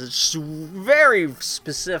 because it's very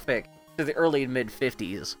specific to the early and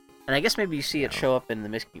mid-50s, and I guess maybe you see it show up in the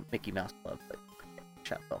Mickey Mouse Club, but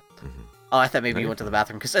shut up. Oh, I thought maybe you went to the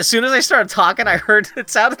bathroom, because as soon as I started talking, I heard, it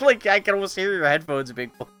sounded like I could almost hear your headphones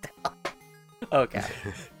being pulled down. Okay.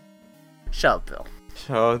 Shut up, Bill.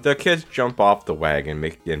 So the kids jump off the wagon,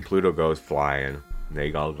 and Pluto goes flying.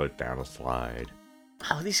 They all go down a slide.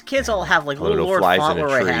 Oh, these kids all have, like, little Lord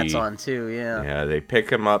Fauntleroy hats on, too, yeah. Yeah, they pick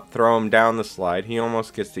him up, throw him down the slide. He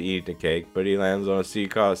almost gets to eat the cake, but he lands on a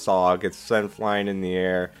seesaw, gets sent flying in the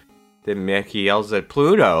air. Then Mickey yells at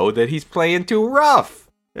Pluto that he's playing too rough.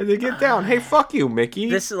 And they get down. Hey, fuck you, Mickey.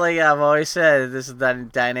 This is like I've always said, this is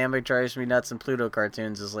that dynamic drives me nuts in Pluto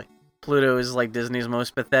cartoons. Is like Pluto is like Disney's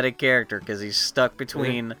most pathetic character because he's stuck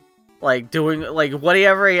between like doing like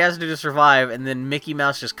whatever he has to do to survive, and then Mickey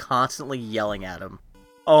Mouse just constantly yelling at him.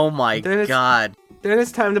 Oh my god. Then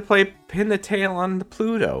it's time to play Pin the Tail on the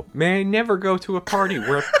Pluto. May I never go to a party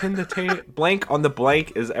where Pin the Tail blank on the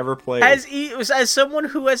blank is ever played. As someone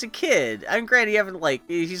who, as a kid, I'm granted, you haven't like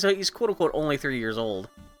he's quote unquote only 3 years old.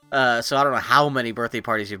 So I don't know how many birthday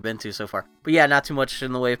parties you've been to so far. But yeah, not too much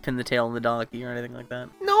in the way of Pin the Tail on the donkey or anything like that.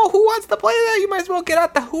 No, who wants to play that? You might as well get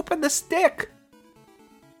out the hoop and the stick.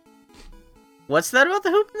 What's that about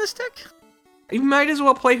the hoop and the stick? You might as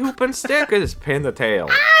well play hoop and stick as Pin the Tail.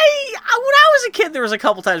 When I was a kid, there was a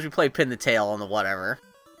couple times we played Pin the Tail on the whatever.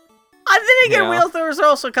 Then again, there was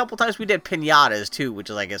also a couple times we did pinatas too, which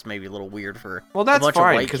is, I guess, maybe a little weird for well, that's a bunch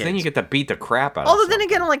fine, of white because kids. then you get to beat the crap out of Although something. then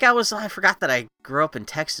again, I forgot that I grew up in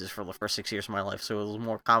Texas for the first 6 years of my life, so it was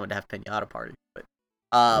more common to have pinata parties.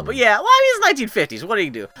 But yeah, well, I mean, it's 1950s. What do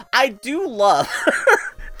you do? I do love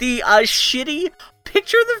the shitty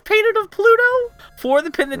picture they've painted of Pluto for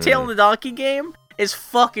the Pin the Tail and the Donkey game. Is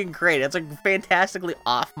fucking great. It's a fantastically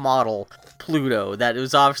off-model Pluto that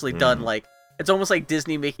was obviously done like it's almost like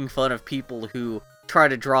Disney making fun of people who try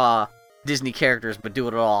to draw Disney characters but do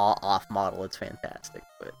it all off-model. It's fantastic.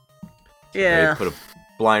 But yeah, They put a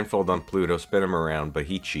blindfold on Pluto, spin him around, but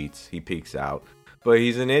he cheats. He peeks out, but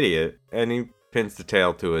he's an idiot, and he pins the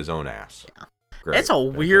tail to his own ass. Yeah. Great. It's a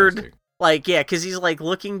weird, because he's like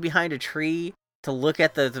looking behind a tree to look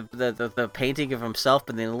at the painting of himself,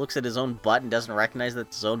 but then he looks at his own butt and doesn't recognize that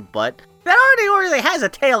it's his own butt. That already has a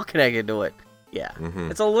tail connected to it. Yeah.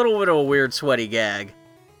 It's a little bit of a weird, sweaty gag.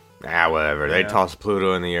 Whatever. Yeah. They toss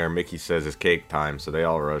Pluto in the air. Mickey says it's cake time, so they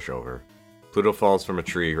all rush over. Pluto falls from a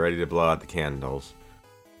tree, ready to blow out the candles.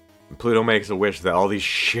 And Pluto makes a wish that all these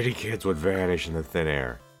shitty kids would vanish in the thin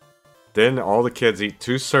air. Then all the kids eat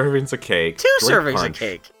 2 servings of cake. 2 servings punch. of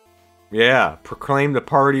cake. Yeah, proclaim the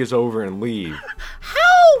party is over and leave.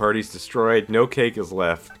 How? Party's destroyed, no cake is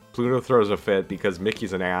left. Pluto throws a fit because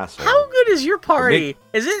Mickey's an asshole. How good is your party?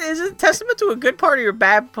 Is it testament to a good party or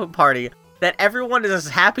bad party that everyone is as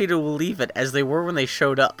happy to leave it as they were when they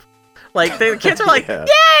showed up? Like, the kids are like, Yeah.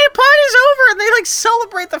 yay, party's over! And they, like,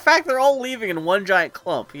 celebrate the fact they're all leaving in one giant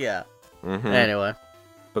clump. Yeah. Anyway.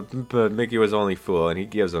 But Mickey was only fool, and he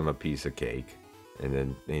gives him a piece of cake.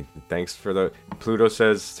 And then thanks for the... Pluto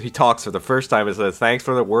says... He talks for the first time and says, thanks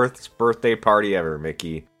for the worst birthday party ever,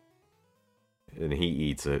 Mickey. And he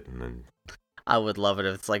eats it, and then... I would love it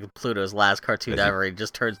if it's like Pluto's last cartoon As he- ever. He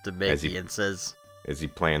just turns to Mickey and says, As he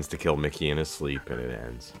plans to kill Mickey in his sleep, and it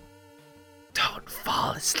ends. "Don't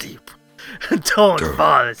fall asleep. Don't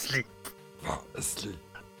fall asleep." Fall asleep.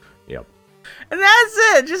 Yep. And that's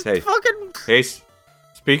it. Just Hey. fucking... Hey,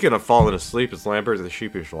 speaking of falling asleep, it's Lambert the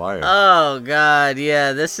Sheepish Lion. Oh god,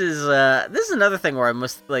 yeah. This is another thing where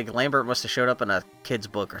Lambert must have showed up in a kid's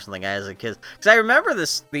book or something as a kid. Because I remember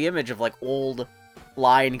the image of like old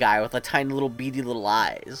lion guy with like tiny little beady little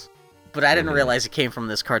eyes, but I didn't realize it came from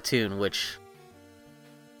this cartoon, which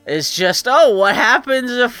is just what happens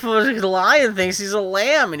if a lion thinks he's a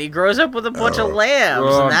lamb and he grows up with a bunch of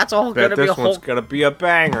lambs, and that's all Bet gonna be a this whole. one's gonna be a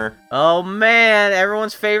banger. Oh man,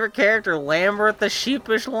 everyone's favorite character, Lambert the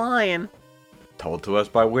Sheepish Lion. Told to us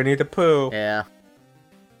by Winnie the Pooh. Yeah.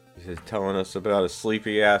 He's telling us about a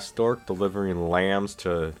sleepy ass stork delivering lambs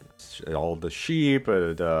to all the sheep,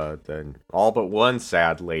 and then all but one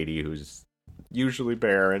sad lady who's usually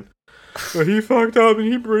barren. But he fucked up and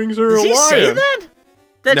he brings her Did a he lion. say that?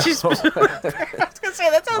 That No. she's. I was gonna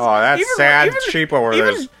say that sounds. Oh, that's even, sad even, sheep over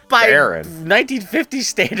even this by barren. 1950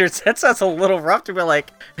 standards, that sounds a little rough to be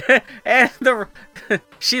like. And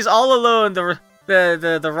she's all alone.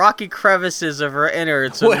 The rocky crevices of her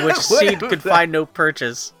innards, in What- which what seed was could that? find no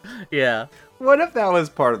purchase. Yeah. What if that was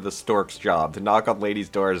part of the stork's job, to knock on ladies'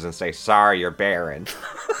 doors and say, sorry, you're barren?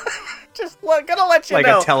 Just gonna let you Like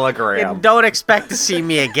know. a telegram. And don't expect to see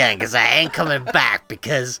me again, because I ain't coming back,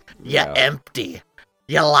 because you're Yeah. empty.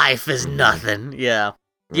 Your life is nothing. Yeah.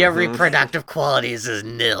 Your Mhm. reproductive qualities is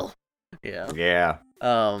nil. Yeah. Yeah.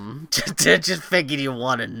 Just figured you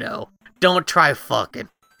want to know. Don't try fucking.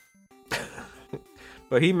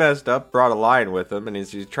 But he messed up, brought a lion with him, and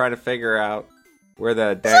he's trying to figure out where the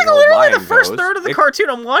It's dang like old literally lion the first goes. third of the cartoon.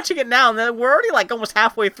 I'm watching it now, and then we're already like almost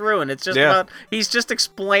halfway through, and it's just Yeah. about he's just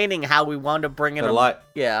explaining how we wound up bringing him.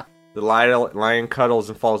 Yeah. The lion cuddles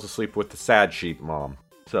and falls asleep with the sad sheep mom.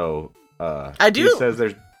 So, do- He says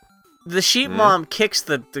there's... The sheep mom kicks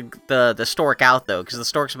the stork out though, because the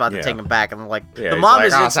stork's about to Yeah. take him back, and they're like, Yeah, the he's mom like,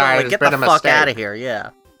 is "Oh, instantly sorry, like, there's get been the a fuck mistake." out of here. Yeah.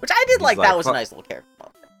 Which I did He's like. That was a fuck- nice little character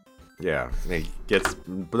moment. Yeah, he gets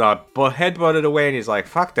headbutted away, and he's like,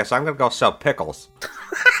 "Fuck this! I'm gonna go sell pickles."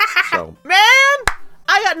 So Man,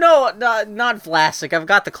 I got no, not Vlasic. I've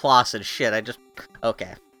got the Clausen shit.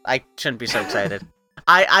 Okay. I shouldn't be so excited.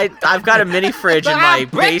 I've got a mini fridge in my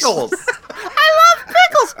basement. I love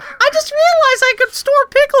pickles. I just realized I could store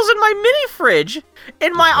pickles in my mini fridge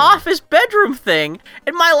in my office bedroom thing,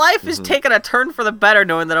 and my life is taking a turn for the better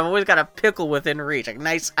knowing that I've always got a pickle within reach, a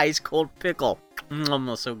nice ice cold pickle.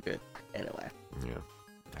 So good. Anyway.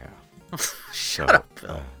 Yeah. Shut up,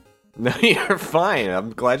 Phil. No, you're fine.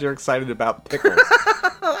 I'm glad you're excited about pickles.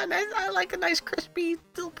 I like a nice crispy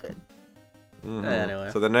dill pit. Anyway.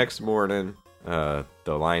 So the next morning, the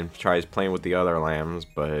lion tries playing with the other lambs,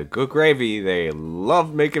 but good gravy, they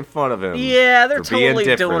love making fun of him. Yeah, they're for being totally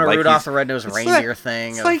different. doing a Like Rudolph the Red-Nosed Reindeer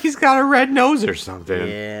thing. It's like he's got a red nose or something.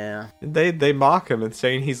 Yeah. They mock him and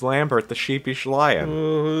saying he's Lambert, the sheepish lion.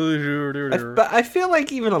 But I feel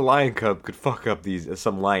like even a lion cub could fuck up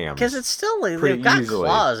some lambs. Because it's still like pretty they've got easily.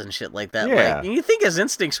 claws and shit like that. Yeah. Like, you think his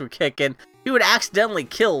instincts would kick in, he would accidentally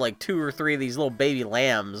kill like 2 or 3 of these little baby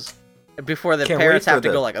lambs before the Can't parents wait for have to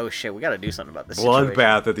the go like, oh shit, we got to do something about this situation.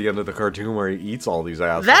 bloodbath at the end of the cartoon where he eats all these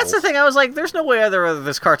assholes. That's the thing. I was like, there's no way either of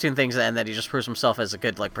this cartoon things end that he just proves himself as a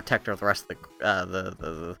good like protector of the rest of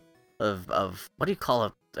the what do you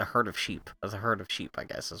call a herd of sheep? The herd of sheep, I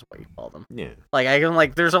guess, is what you call them. Yeah.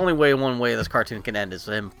 Like there's only one way this cartoon can end is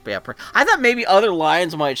him. Yeah, I thought maybe other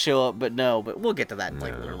lions might show up, but no. But we'll get to that in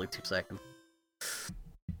like literally 2 seconds.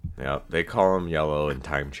 Yeah, they call him Yellow, and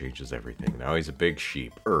time changes everything. Now he's a big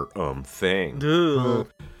sheep. Thing.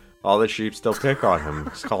 All the sheep still pick on him,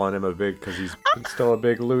 just calling him a big, because he's still a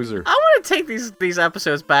big loser. I want to take these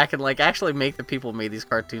episodes back and like actually make the people who made these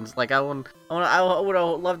cartoons. Like I would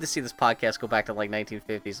love to see this podcast go back to like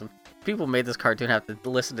 1950s and people who made this cartoon have to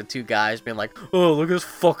listen to 2 guys being like, oh, look at this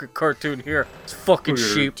fucking cartoon here. This fucking Look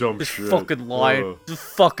at sheep, dumb this shit. fucking lion, this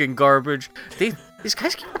fucking garbage. These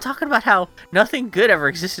guys keep on talking about how nothing good ever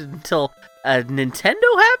existed until Nintendo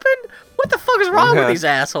happened. What the fuck is wrong with these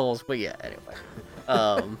assholes? But yeah,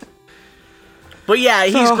 anyway. But yeah,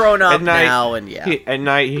 he's grown up now, and yeah. At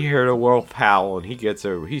night, he heard a wolf howl, and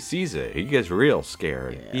he sees it. He gets real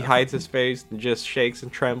scared. Yeah. He hides his face and just shakes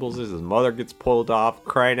and trembles as his mother gets pulled off,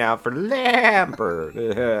 crying out for Lambert.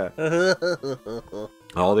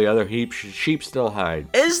 All the other sheep still hide.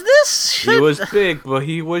 Is this shit... He was big, but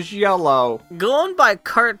he was yellow. Going by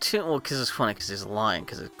cartoon... Well, because it's funny, because he's a lion,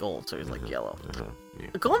 because it's gold, so he's like yellow. Yeah.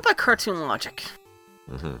 Going by cartoon logic,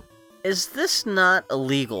 is this not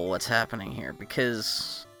illegal, what's happening here?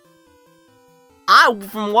 Because...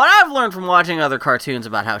 from what I've learned from watching other cartoons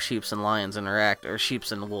about how sheeps and lions interact, or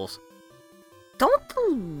sheeps and wolves, don't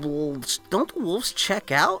the wolves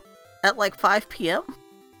check out at like 5 p.m.?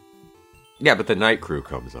 Yeah, but the night crew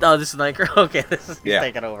comes up. Oh, this is Night Crew? Okay, this is Yeah.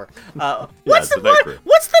 taking over. it's the Night Crew.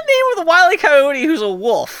 What's the name of the Wile E. Coyote who's a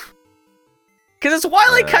wolf? Because it's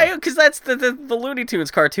Wile E. Coyote, because that's the Looney Tunes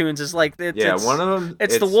cartoons. Is like it's, one of them.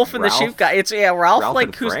 It's the wolf and the sheep guy. It's Ralph like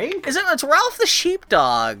and who's Frank? it's Ralph the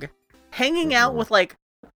sheepdog hanging out with like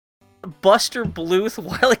Buster Bluth,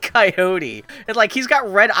 Wile E. Coyote, and like he's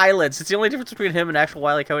got red eyelids. It's the only difference between him and actual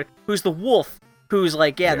Wile E. Coyote, who's the wolf, who's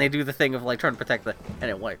like and they do the thing of like trying to protect the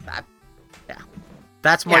that. Yeah,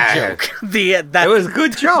 that's my joke. That was a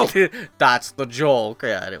good joke. That's the joke.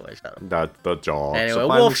 Yeah. Anyway, shut up. That's the joke. Anyway, so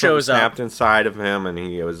wolf shows up. Snapped inside of him, and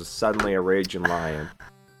he was suddenly a raging lion.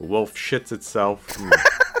 Wolf shits itself.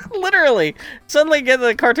 Literally, suddenly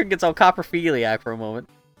the cartoon gets all coprophiliac for a moment.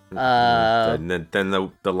 Then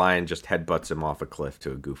the lion just headbutts him off a cliff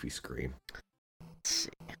to a goofy scream.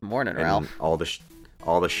 Morning, And Ralph. all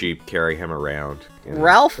the sheep carry him around.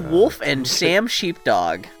 Ralph Wolf and Sam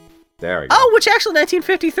Sheepdog. There we go. Oh, which actually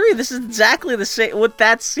 1953. This is exactly the same. What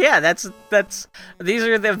that's these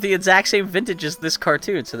are the exact same vintage as this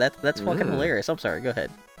cartoon. So that's fucking hilarious. I'm sorry. Go ahead.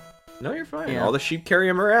 No, you're fine. Yeah. All the sheep carry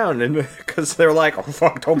him around, and because they're like, "Oh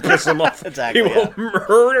fuck, don't piss him off. Exactly, He will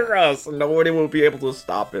murder us, and nobody will be able to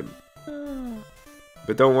stop him."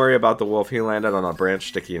 But don't worry about the wolf. He landed on a branch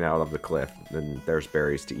sticking out of the cliff, and there's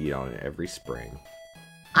berries to eat on it every spring.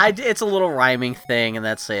 It's a little rhyming thing, and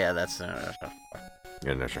that's. And that's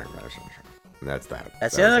that.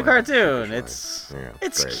 That's the end of the cartoon. It's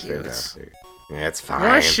great, cute. fantastic. Yeah, it's I want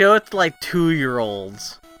fine. to show it to like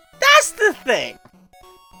 2-year-olds. That's the thing.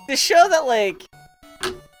 To show that like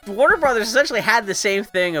Warner Brothers essentially had the same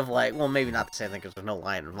thing of like, well, maybe not the same thing because there's no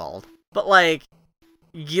lion involved, but like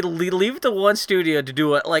you leave it to one studio to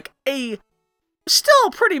do like a still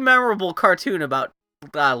pretty memorable cartoon about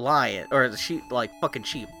lion or the sheep, like fucking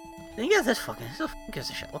sheep. And you get this fucking who gives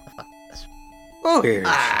a shit? What the fuck is this? Oh,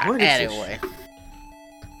 yeah. Anyway.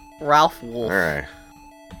 Ralph Wolf. All right.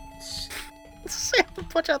 Santa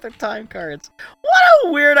punch out their time cards. What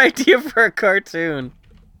a weird idea for a cartoon.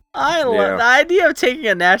 I love the idea of taking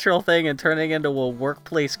a natural thing and turning it into a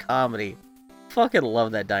workplace comedy. Fucking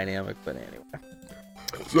love that dynamic, but anyway.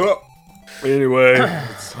 So, anyway,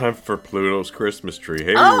 it's time for Pluto's Christmas tree.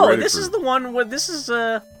 Hey, this is the one where this is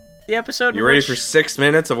the episode. You ready for 6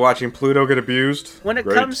 minutes of watching Pluto get abused? When it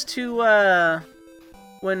comes to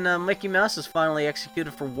when Mickey Mouse is finally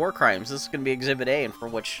executed for war crimes, this is going to be Exhibit A, and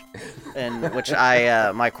which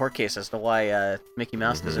I my court case as to why Mickey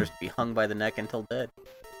Mouse deserves to be hung by the neck until dead.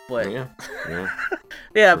 But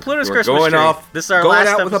yeah, Pluto's Christmas going tree. Off, this is our going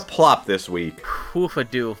last out with a plop this week.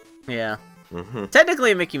 Oof-a-doo. Yeah.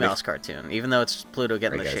 Technically a Mickey Mouse cartoon, even though it's Pluto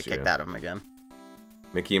getting the shit kicked out of him again.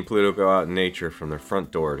 Mickey and Pluto go out in nature from their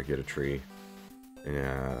front door to get a tree.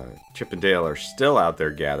 And Chip and Dale are still out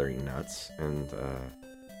there gathering nuts, and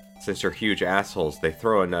since they're huge assholes, they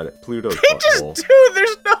throw a nut at Pluto's butthole. They just do!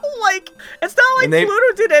 There's no, it's not like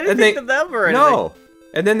Pluto did anything to them or anything. No!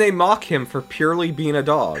 And then they mock him for purely being a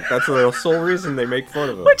dog. That's the sole reason they make fun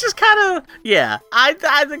of him. Which is kind of, I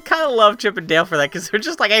kind of love Chip and Dale for that, because they're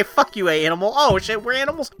just like, hey, fuck you, animal. Oh, shit, we're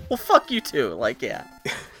animals? Well, fuck you, too. Yeah.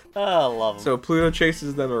 Oh, I love them. So Pluto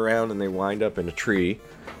chases them around, and they wind up in a tree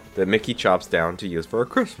that Mickey chops down to use for a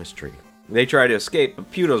Christmas tree. They try to escape,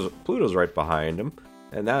 but Pluto's right behind them,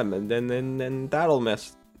 and then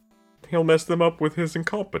he'll mess them up with his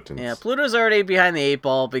incompetence. Yeah, Pluto's already behind the 8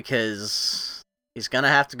 ball because he's gonna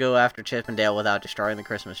have to go after Chip and Dale without destroying the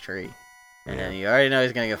Christmas tree. And you already know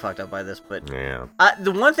he's gonna get fucked up by this, but... Yeah.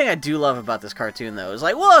 The one thing I do love about this cartoon, though, is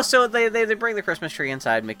whoa, so they bring the Christmas tree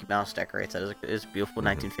inside, Mickey Mouse decorates it. It's a beautiful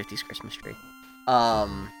 1950s Christmas tree.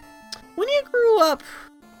 When you grew up,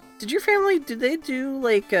 did they do,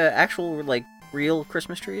 actual, real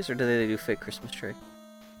Christmas trees, or did they do fake Christmas tree?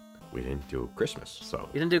 We didn't do Christmas, so...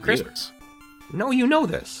 You didn't do Christmas? No, you know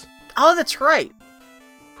this. Oh, that's right.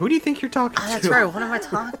 Who do you think you're talking to? That's right. What am I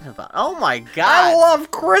talking about? Oh my god. I love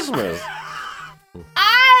Christmas.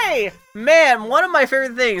 Man, one of my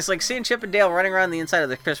favorite things, seeing Chip and Dale running around the inside of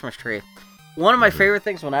the Christmas tree. One of my favorite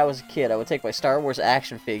things when I was a kid, I would take my Star Wars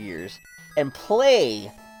action figures and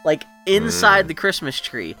play, inside the Christmas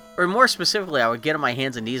tree. Or more specifically, I would get on my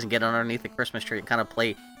hands and knees and get underneath the Christmas tree and kind of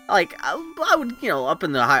play... I would, up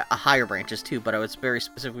in the higher branches too, but I was very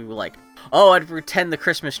specifically I'd pretend the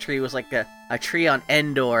Christmas tree was a tree on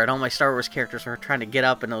Endor, and all my Star Wars characters were trying to get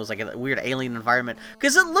up, and it was a weird alien environment.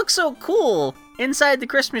 Because it looked so cool inside the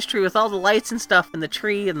Christmas tree with all the lights and stuff, and the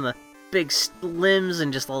tree, and the big limbs,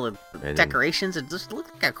 and just all the decorations. It just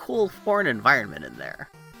looked like a cool foreign environment in there.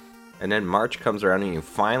 And then March comes around, and you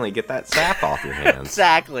finally get that sap off your hands.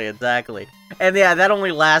 Exactly. And yeah, that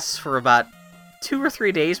only lasts for about 2 or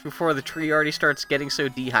 3 days before the tree already starts getting so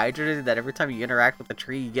dehydrated that every time you interact with the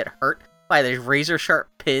tree, you get hurt by the razor sharp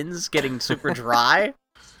pins getting super dry.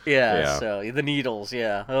 Yeah, so the needles,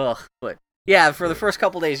 ugh. But yeah, for the first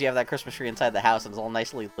couple days, you have that Christmas tree inside the house, and it's all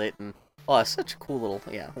nicely lit, and it's such a cool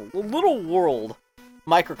little world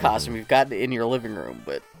microcosm you've got in your living room.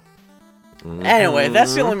 But anyway,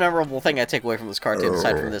 that's the only memorable thing I take away from this cartoon,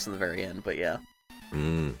 aside from this in the very end. But yeah.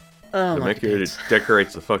 Oh, my Mickey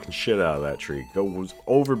decorates the fucking shit out of that tree. Goes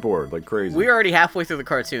overboard like crazy. We're already halfway through the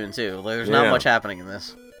cartoon, too. There's not much happening in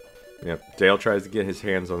this. Yep. Dale tries to get his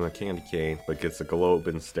hands on the candy cane, but gets a globe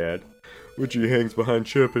instead, which he hangs behind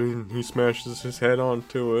Chip, and he smashes his head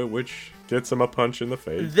onto it, which gets him a punch in the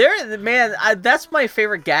face. That's my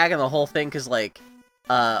favorite gag in the whole thing, because,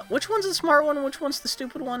 which one's the smart one and which one's the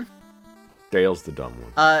stupid one? Dale's the dumb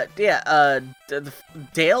one.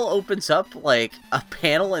 Dale opens up, a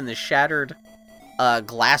panel in the shattered,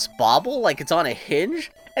 glass bauble, it's on a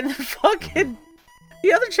hinge, and then fucking,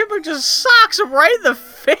 the other chipmunk just socks him right in the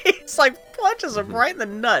face, punches him right in the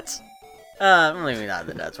nuts. Maybe not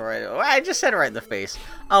the nuts, right? I just said it right in the face.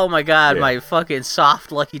 Oh my god, my fucking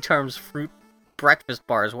soft Lucky Charms fruit breakfast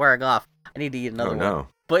bar is wearing off. I need to eat another one. No.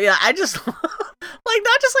 But yeah, I just...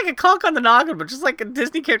 not just a conk on the noggin, but just a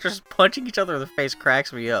Disney character just punching each other in the face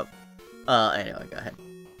cracks me up. Anyway, go ahead.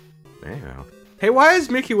 Anyhow. Hey, why is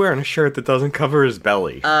Mickey wearing a shirt that doesn't cover his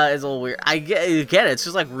belly? It's a little weird. I get it. It's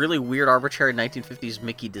just really weird, arbitrary 1950s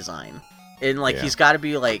Mickey design. And he's got to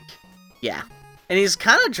be And he's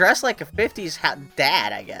kind of dressed like a 50s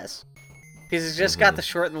dad, I guess. Because he's just got the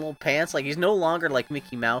short and little pants. He's no longer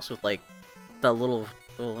Mickey Mouse with the little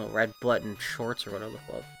red button shorts or whatever the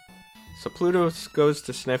fuck. So Pluto goes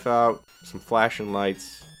to sniff out some flashing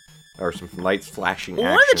lights, or some lights flashing.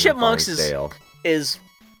 One of the chipmunks is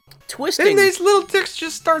twisting. Then these little dicks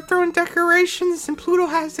just start throwing decorations, and Pluto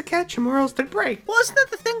has to catch them, or else they break. Well, isn't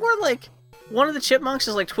that the thing where one of the chipmunks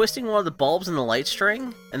is like twisting one of the bulbs in the light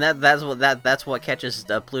string, and that's what catches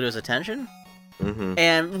Pluto's attention. Mm-hmm.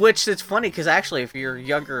 And which it's funny because actually, if you're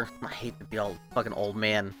younger, I hate to be all fucking old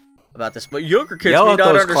man about this, but younger kids may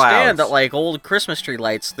not understand that like old Christmas tree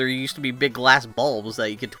lights, there used to be big glass bulbs that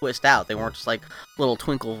you could twist out. They weren't just like little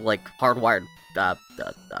twinkle like hardwired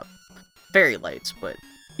fairy lights. But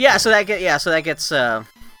yeah, so that gets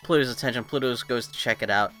Pluto's attention. Pluto goes to check it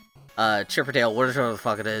out. Chipperdale, whatever the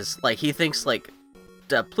fuck it is, like he thinks like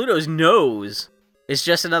Pluto's nose is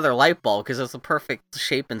just another light bulb because it's the perfect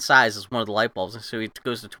shape and size as one of the light bulbs, and so he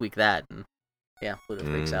goes to tweak that, and yeah, Pluto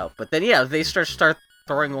freaks out. But then yeah, they start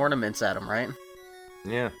throwing ornaments at him, right?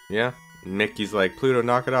 Yeah. Mickey's like, Pluto,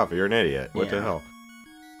 knock it off, you're an idiot. What the hell?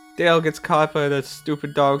 Dale gets caught by that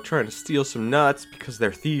stupid dog trying to steal some nuts because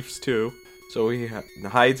they're thieves too. So he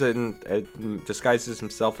hides and disguises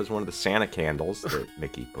himself as one of the Santa candles that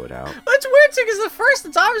Mickey put out. It's weird too, because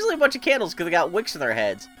it's obviously a bunch of candles because they got wicks in their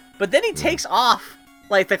heads. But then he takes off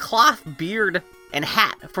like the cloth beard and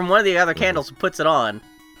hat from one of the other candles and puts it on.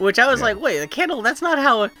 Which I was like, wait, the candle, that's not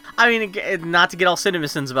how I mean, not to get all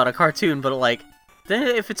CinemaSins about a cartoon, but like, then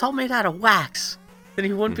if it's all made out of wax, then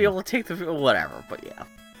he wouldn't be able to take the, whatever, but yeah.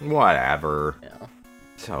 Whatever. Yeah.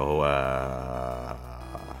 So,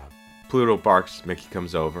 Pluto barks, Mickey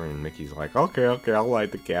comes over, and Mickey's like, okay, I'll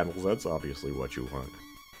light the candles, that's obviously what you want.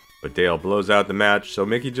 But Dale blows out the match, so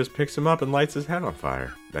Mickey just picks him up and lights his head on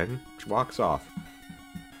fire, then walks off.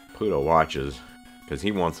 Pluto watches, because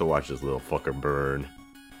he wants to watch his little fucker burn.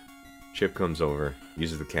 Chip comes over,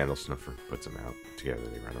 uses the candle snuffer, puts him out. Together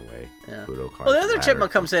they run away. Yeah. Pluto climbs well, the other ladder.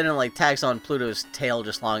 chipmunk comes in and like tags on Pluto's tail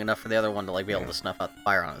just long enough for the other one to like be able to snuff out the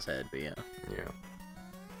fire on his head. But yeah.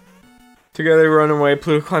 Together they run away.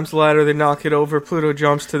 Pluto climbs the ladder. They knock it over. Pluto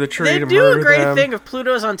jumps to the tree to murder them. They do a great thing if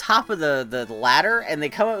Pluto's on top of the ladder and they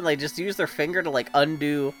come up and like just use their finger to like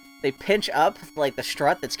undo. They pinch up like the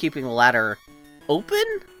strut that's keeping the ladder open,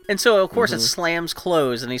 and so of course it slams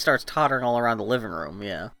closed and he starts tottering all around the living room.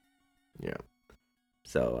 Yeah.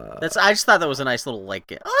 So I just thought that was a nice little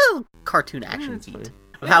like cartoon action feat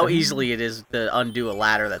of how easily it is to undo a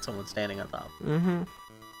ladder that someone's standing on top.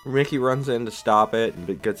 Mickey runs in to stop it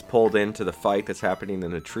and gets pulled into the fight that's happening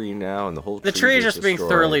in the tree now, and the tree is just being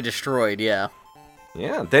thoroughly destroyed. Yeah.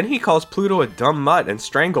 Then he calls Pluto a dumb mutt and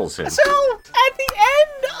strangles him. So at the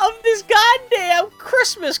end of this goddamn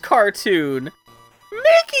Christmas cartoon,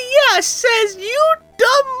 Mickey says you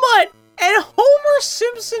dumb mutt. And Homer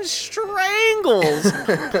Simpson strangles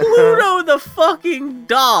Pluto the fucking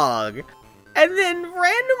dog. And then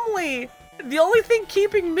randomly, the only thing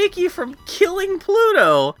keeping Mickey from killing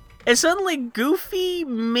Pluto is suddenly Goofy,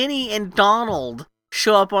 Minnie, and Donald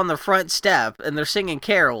show up on the front step and they're singing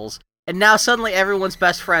carols. And now suddenly everyone's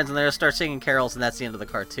best friends and they're gonna start singing carols and that's the end of the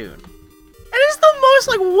cartoon. And it's the most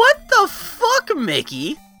like, what the fuck,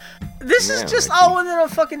 Mickey? This is just Mickey. And then a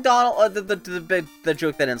fucking Donald. The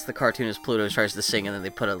joke that ends the cartoon is Pluto tries to sing, and then they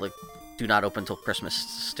put a like "Do not open till Christmas"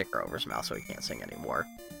 sticker over his mouth, so he can't sing anymore.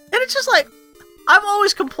 And it's just like I've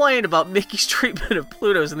always complained about Mickey's treatment of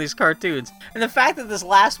Pluto's in these cartoons, and the fact that this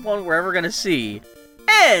last one we're ever gonna see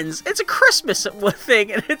ends. It's a Christmas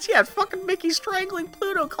thing, and it's fucking Mickey strangling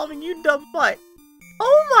Pluto, calling you dumb butt.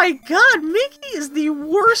 Oh my God, Mickey is the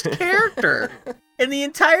worst character. In the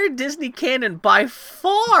entire Disney canon by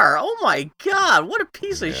far. Oh my God, what a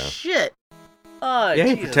piece of shit.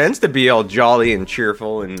 He pretends to be all jolly and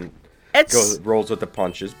cheerful and rolls with the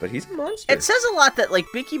punches, but he's a monster. It says a lot that like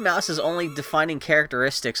Mickey Mouse's only defining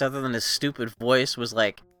characteristics other than his stupid voice was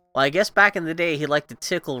like, well, I guess back in the day he liked to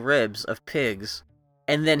tickle ribs of pigs,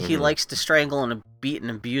 and then he likes to strangle and beat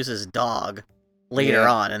and abuse his dog later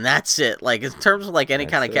on, and that's it. Like in terms of like any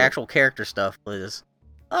kind of actual character stuff was...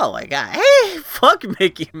 Oh my God. Hey, fuck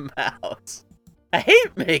Mickey Mouse. I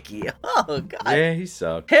hate Mickey. Oh God. Yeah, he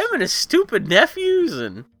sucks. Him and his stupid nephews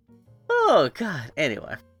and... Oh God.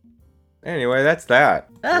 Anyway, that's that.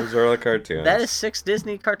 Those are all the cartoons. That is 6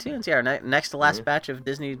 Disney cartoons. Yeah, our next to last batch of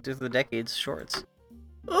Disney Through the Decades shorts.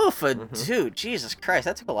 Oof, dude. Jesus Christ,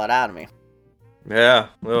 that took a lot out of me. Yeah,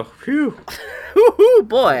 well, phew. Woo-hoo,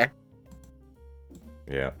 boy.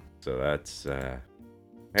 Yeah, so that's...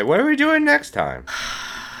 Hey, what are we doing next time?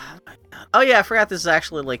 Oh yeah, I forgot this is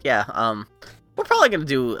actually like we're probably gonna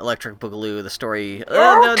do Electric Boogaloo, the story,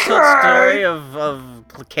 story of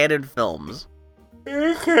canon films.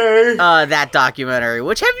 Okay. That documentary.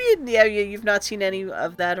 Which you've not seen any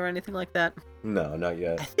of that or anything like that? No, not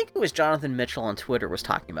yet. I think it was Jonathan Mitchell on Twitter was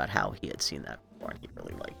talking about how he had seen that before and he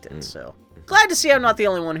really liked it. So glad to see I'm not the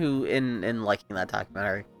only one who in liking that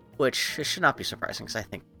documentary, which should not be surprising because I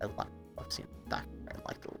think a lot of people have seen the documentary and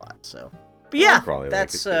liked it a lot. So. But yeah,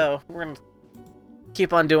 that's we're gonna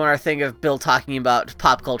keep on doing our thing of Bill talking about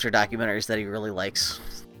pop culture documentaries that he really likes.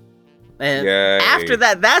 And after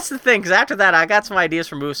that, that's the thing, because after that, I got some ideas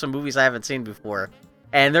for some movies I haven't seen before.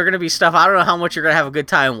 And they're going to be stuff I don't know how much you're going to have a good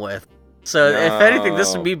time with. So, if anything,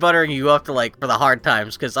 this would be buttering you up to, like, for the hard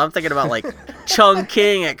times, because I'm thinking about, like,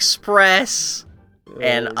 Chungking Express,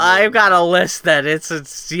 and I've got a list that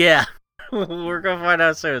it's yeah, we're going to find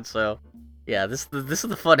out soon, so, yeah, this is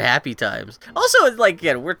the fun, happy times. Also, it's like,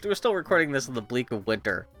 yeah, we're still recording this in the bleak of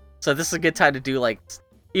winter, so this is a good time to do, like,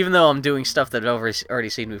 even though I'm doing stuff that I've already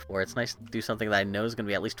seen before, it's nice to do something that I know is going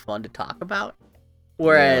to be at least fun to talk about.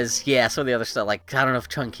 Whereas, yeah, some of the other stuff, like, I don't know if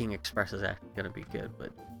Chungking Express is actually going to be good,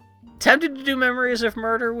 but... Tempted to do Memories of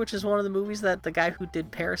Murder, which is one of the movies that the guy who did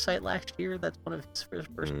Parasite last year, that's one of his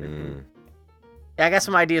first movies. Yeah, I got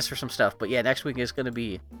some ideas for some stuff, but yeah, next week is going to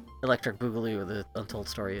be Electric Boogaloo, or the Untold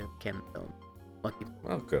Story of Canon Film. Monkey.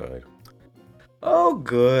 Oh, good. Oh,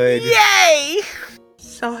 good. Yay!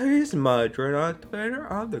 So here's Mudron on Twitter,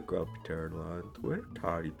 on the Grumpy Turtle on Twitter,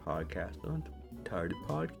 Tardy Podcast on Twitter.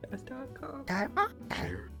 TardyPodcast.com.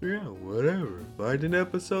 Yeah, whatever. Find an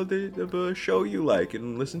episode of a show you like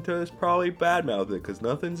and listen to us probably badmouth it, because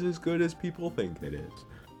nothing's as good as people think it is.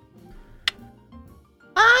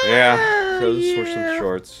 Yeah, those were some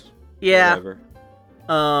shorts. Yeah.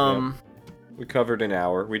 Whatever. We covered an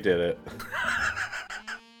hour. We did it.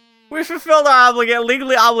 We fulfilled our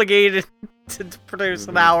legally obligated to produce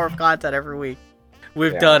an hour of content every week.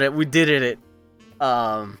 We've done it. We did it.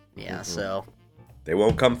 So... They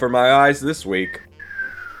won't come for my eyes this week.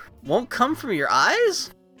 Won't come from your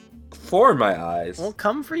eyes? For my eyes. Won't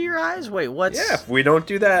come for your eyes? Wait, what's... Yeah, if we don't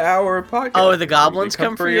do that hour of podcast... Oh, the goblins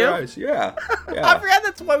come for you? Eyes. Yeah. I forgot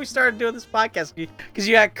that's why we started doing this podcast, because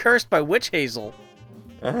you got cursed by Witch Hazel.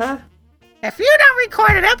 Uh-huh. If you don't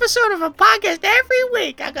record an episode of a podcast every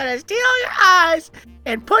week, I'm gonna steal your eyes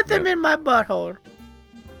and put them in my butthole.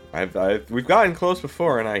 We've gotten close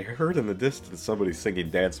before, and I heard in the distance somebody singing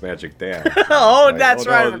Dance Magic Dance. That's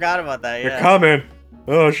right. I forgot about that. Yeah. They're coming.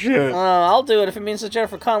 Oh shit. I'll do it if it means that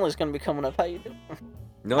Jennifer Connelly's gonna be coming up. How you doing?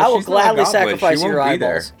 No, I will gladly sacrifice your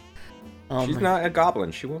eyeballs. She's not a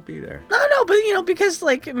goblin. She won't be there. No, but because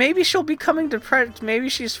like maybe she'll be coming to maybe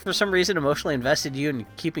she's for some reason emotionally invested in you and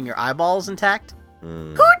keeping your eyeballs intact.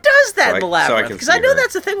 Who does that in the Labyrinth? Because I know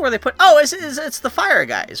that's the thing where they put. Oh, it's the fire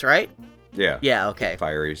guys, right? Yeah. Yeah, okay.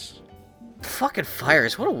 Fireys. Fucking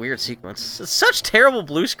fires. What a weird sequence. It's such terrible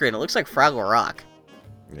blue screen. It looks like Fraggle Rock.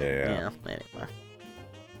 Yeah.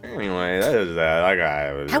 Anyway, that is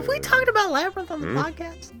that. Have we talked about Labyrinth on the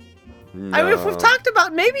podcast? No. I mean, if we've talked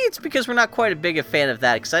about... Maybe it's because we're not quite a big a fan of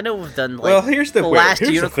that, because I know we've done, like, well, here's the Last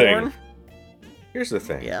here's Unicorn. Here's the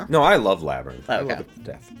thing. Yeah? No, I love Labyrinth. Okay. I love it to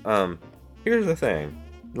death. Here's the thing.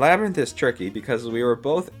 Labyrinth is tricky because we were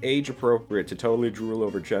both age appropriate to totally drool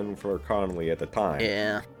over Jennifer Connelly at the time.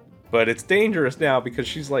 Yeah. But it's dangerous now because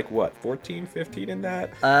she's like, what, 14, 15 in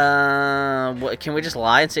that? Can we just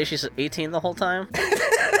lie and say she's 18 the whole time?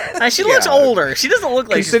 She looks older. She doesn't look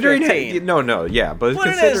like she's 15. But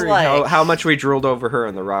considering how much we drooled over her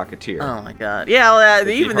in The Rocketeer. Oh my god. Yeah, well,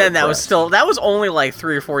 even then that was only like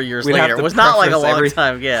 3 or 4 years later. It was not like a long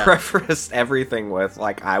time, yeah. Preface everything with,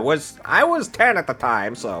 like, I was 10 at the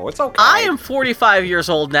time, so it's okay. I am 45 years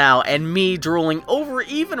old now, and me drooling over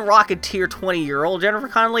even Rocketeer 20-year-old Jennifer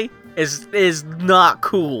Connelly is not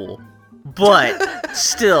cool. But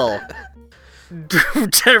still,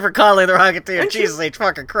 Jennifer Connelly, the Rocketeer, Jesus H.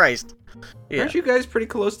 fucking Christ. Yeah. Aren't you guys pretty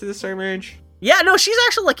close to the same age? Yeah, no, she's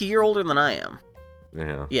actually like a year older than I am.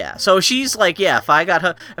 Yeah. Yeah, so she's like, if I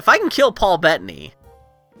can kill Paul Bettany,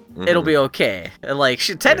 it'll be okay. Like,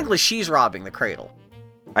 technically, she's robbing the cradle.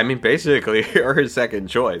 I mean, basically, you're her second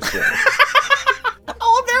choice. Yeah.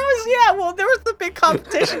 There was the big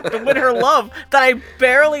competition to win her love that I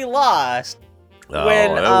barely lost.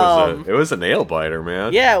 It was a nail biter,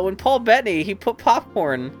 man. Yeah, when Paul Bettany, he put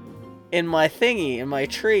popcorn in my thingy, in my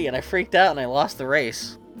tree, and I freaked out and I lost the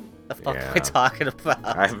race. The fuck am I talking about?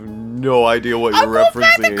 I have no idea what you're referencing.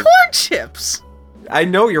 I'm going back to Corn Chips! I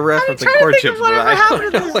know you're referencing Corn Chips, but I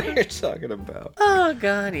don't know what you're talking about. Oh,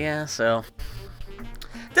 God, yeah, so...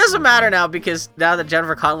 Doesn't matter now, because now that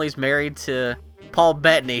Jennifer Connelly's married to Paul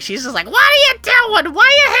Bettany, she's just like, what are you doing? Why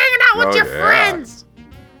are you hanging out with your friends?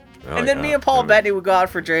 And then me and Paul Bettany would go out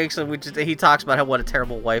for drinks, and he talks about what a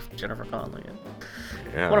terrible wife Jennifer Connelly is.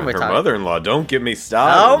 Yeah, what am I talking about? Her mother-in-law, don't get me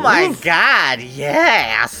started. Oh my god,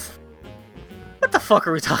 yes! What the fuck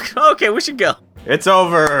are we talking about? Okay, we should go. It's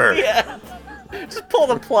over! Yeah. Just pull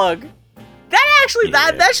the plug. That actually,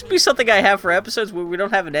 that should be something I have for episodes where we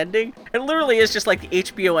don't have an ending. It literally is just like the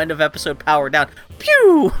HBO end of episode power down.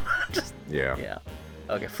 Pew! Yeah.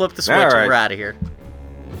 Okay, flip the switch and we're out of here.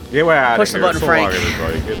 Yeah, we're out Push of the here. button, So Frank. long,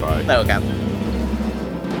 everybody. Goodbye. Okay.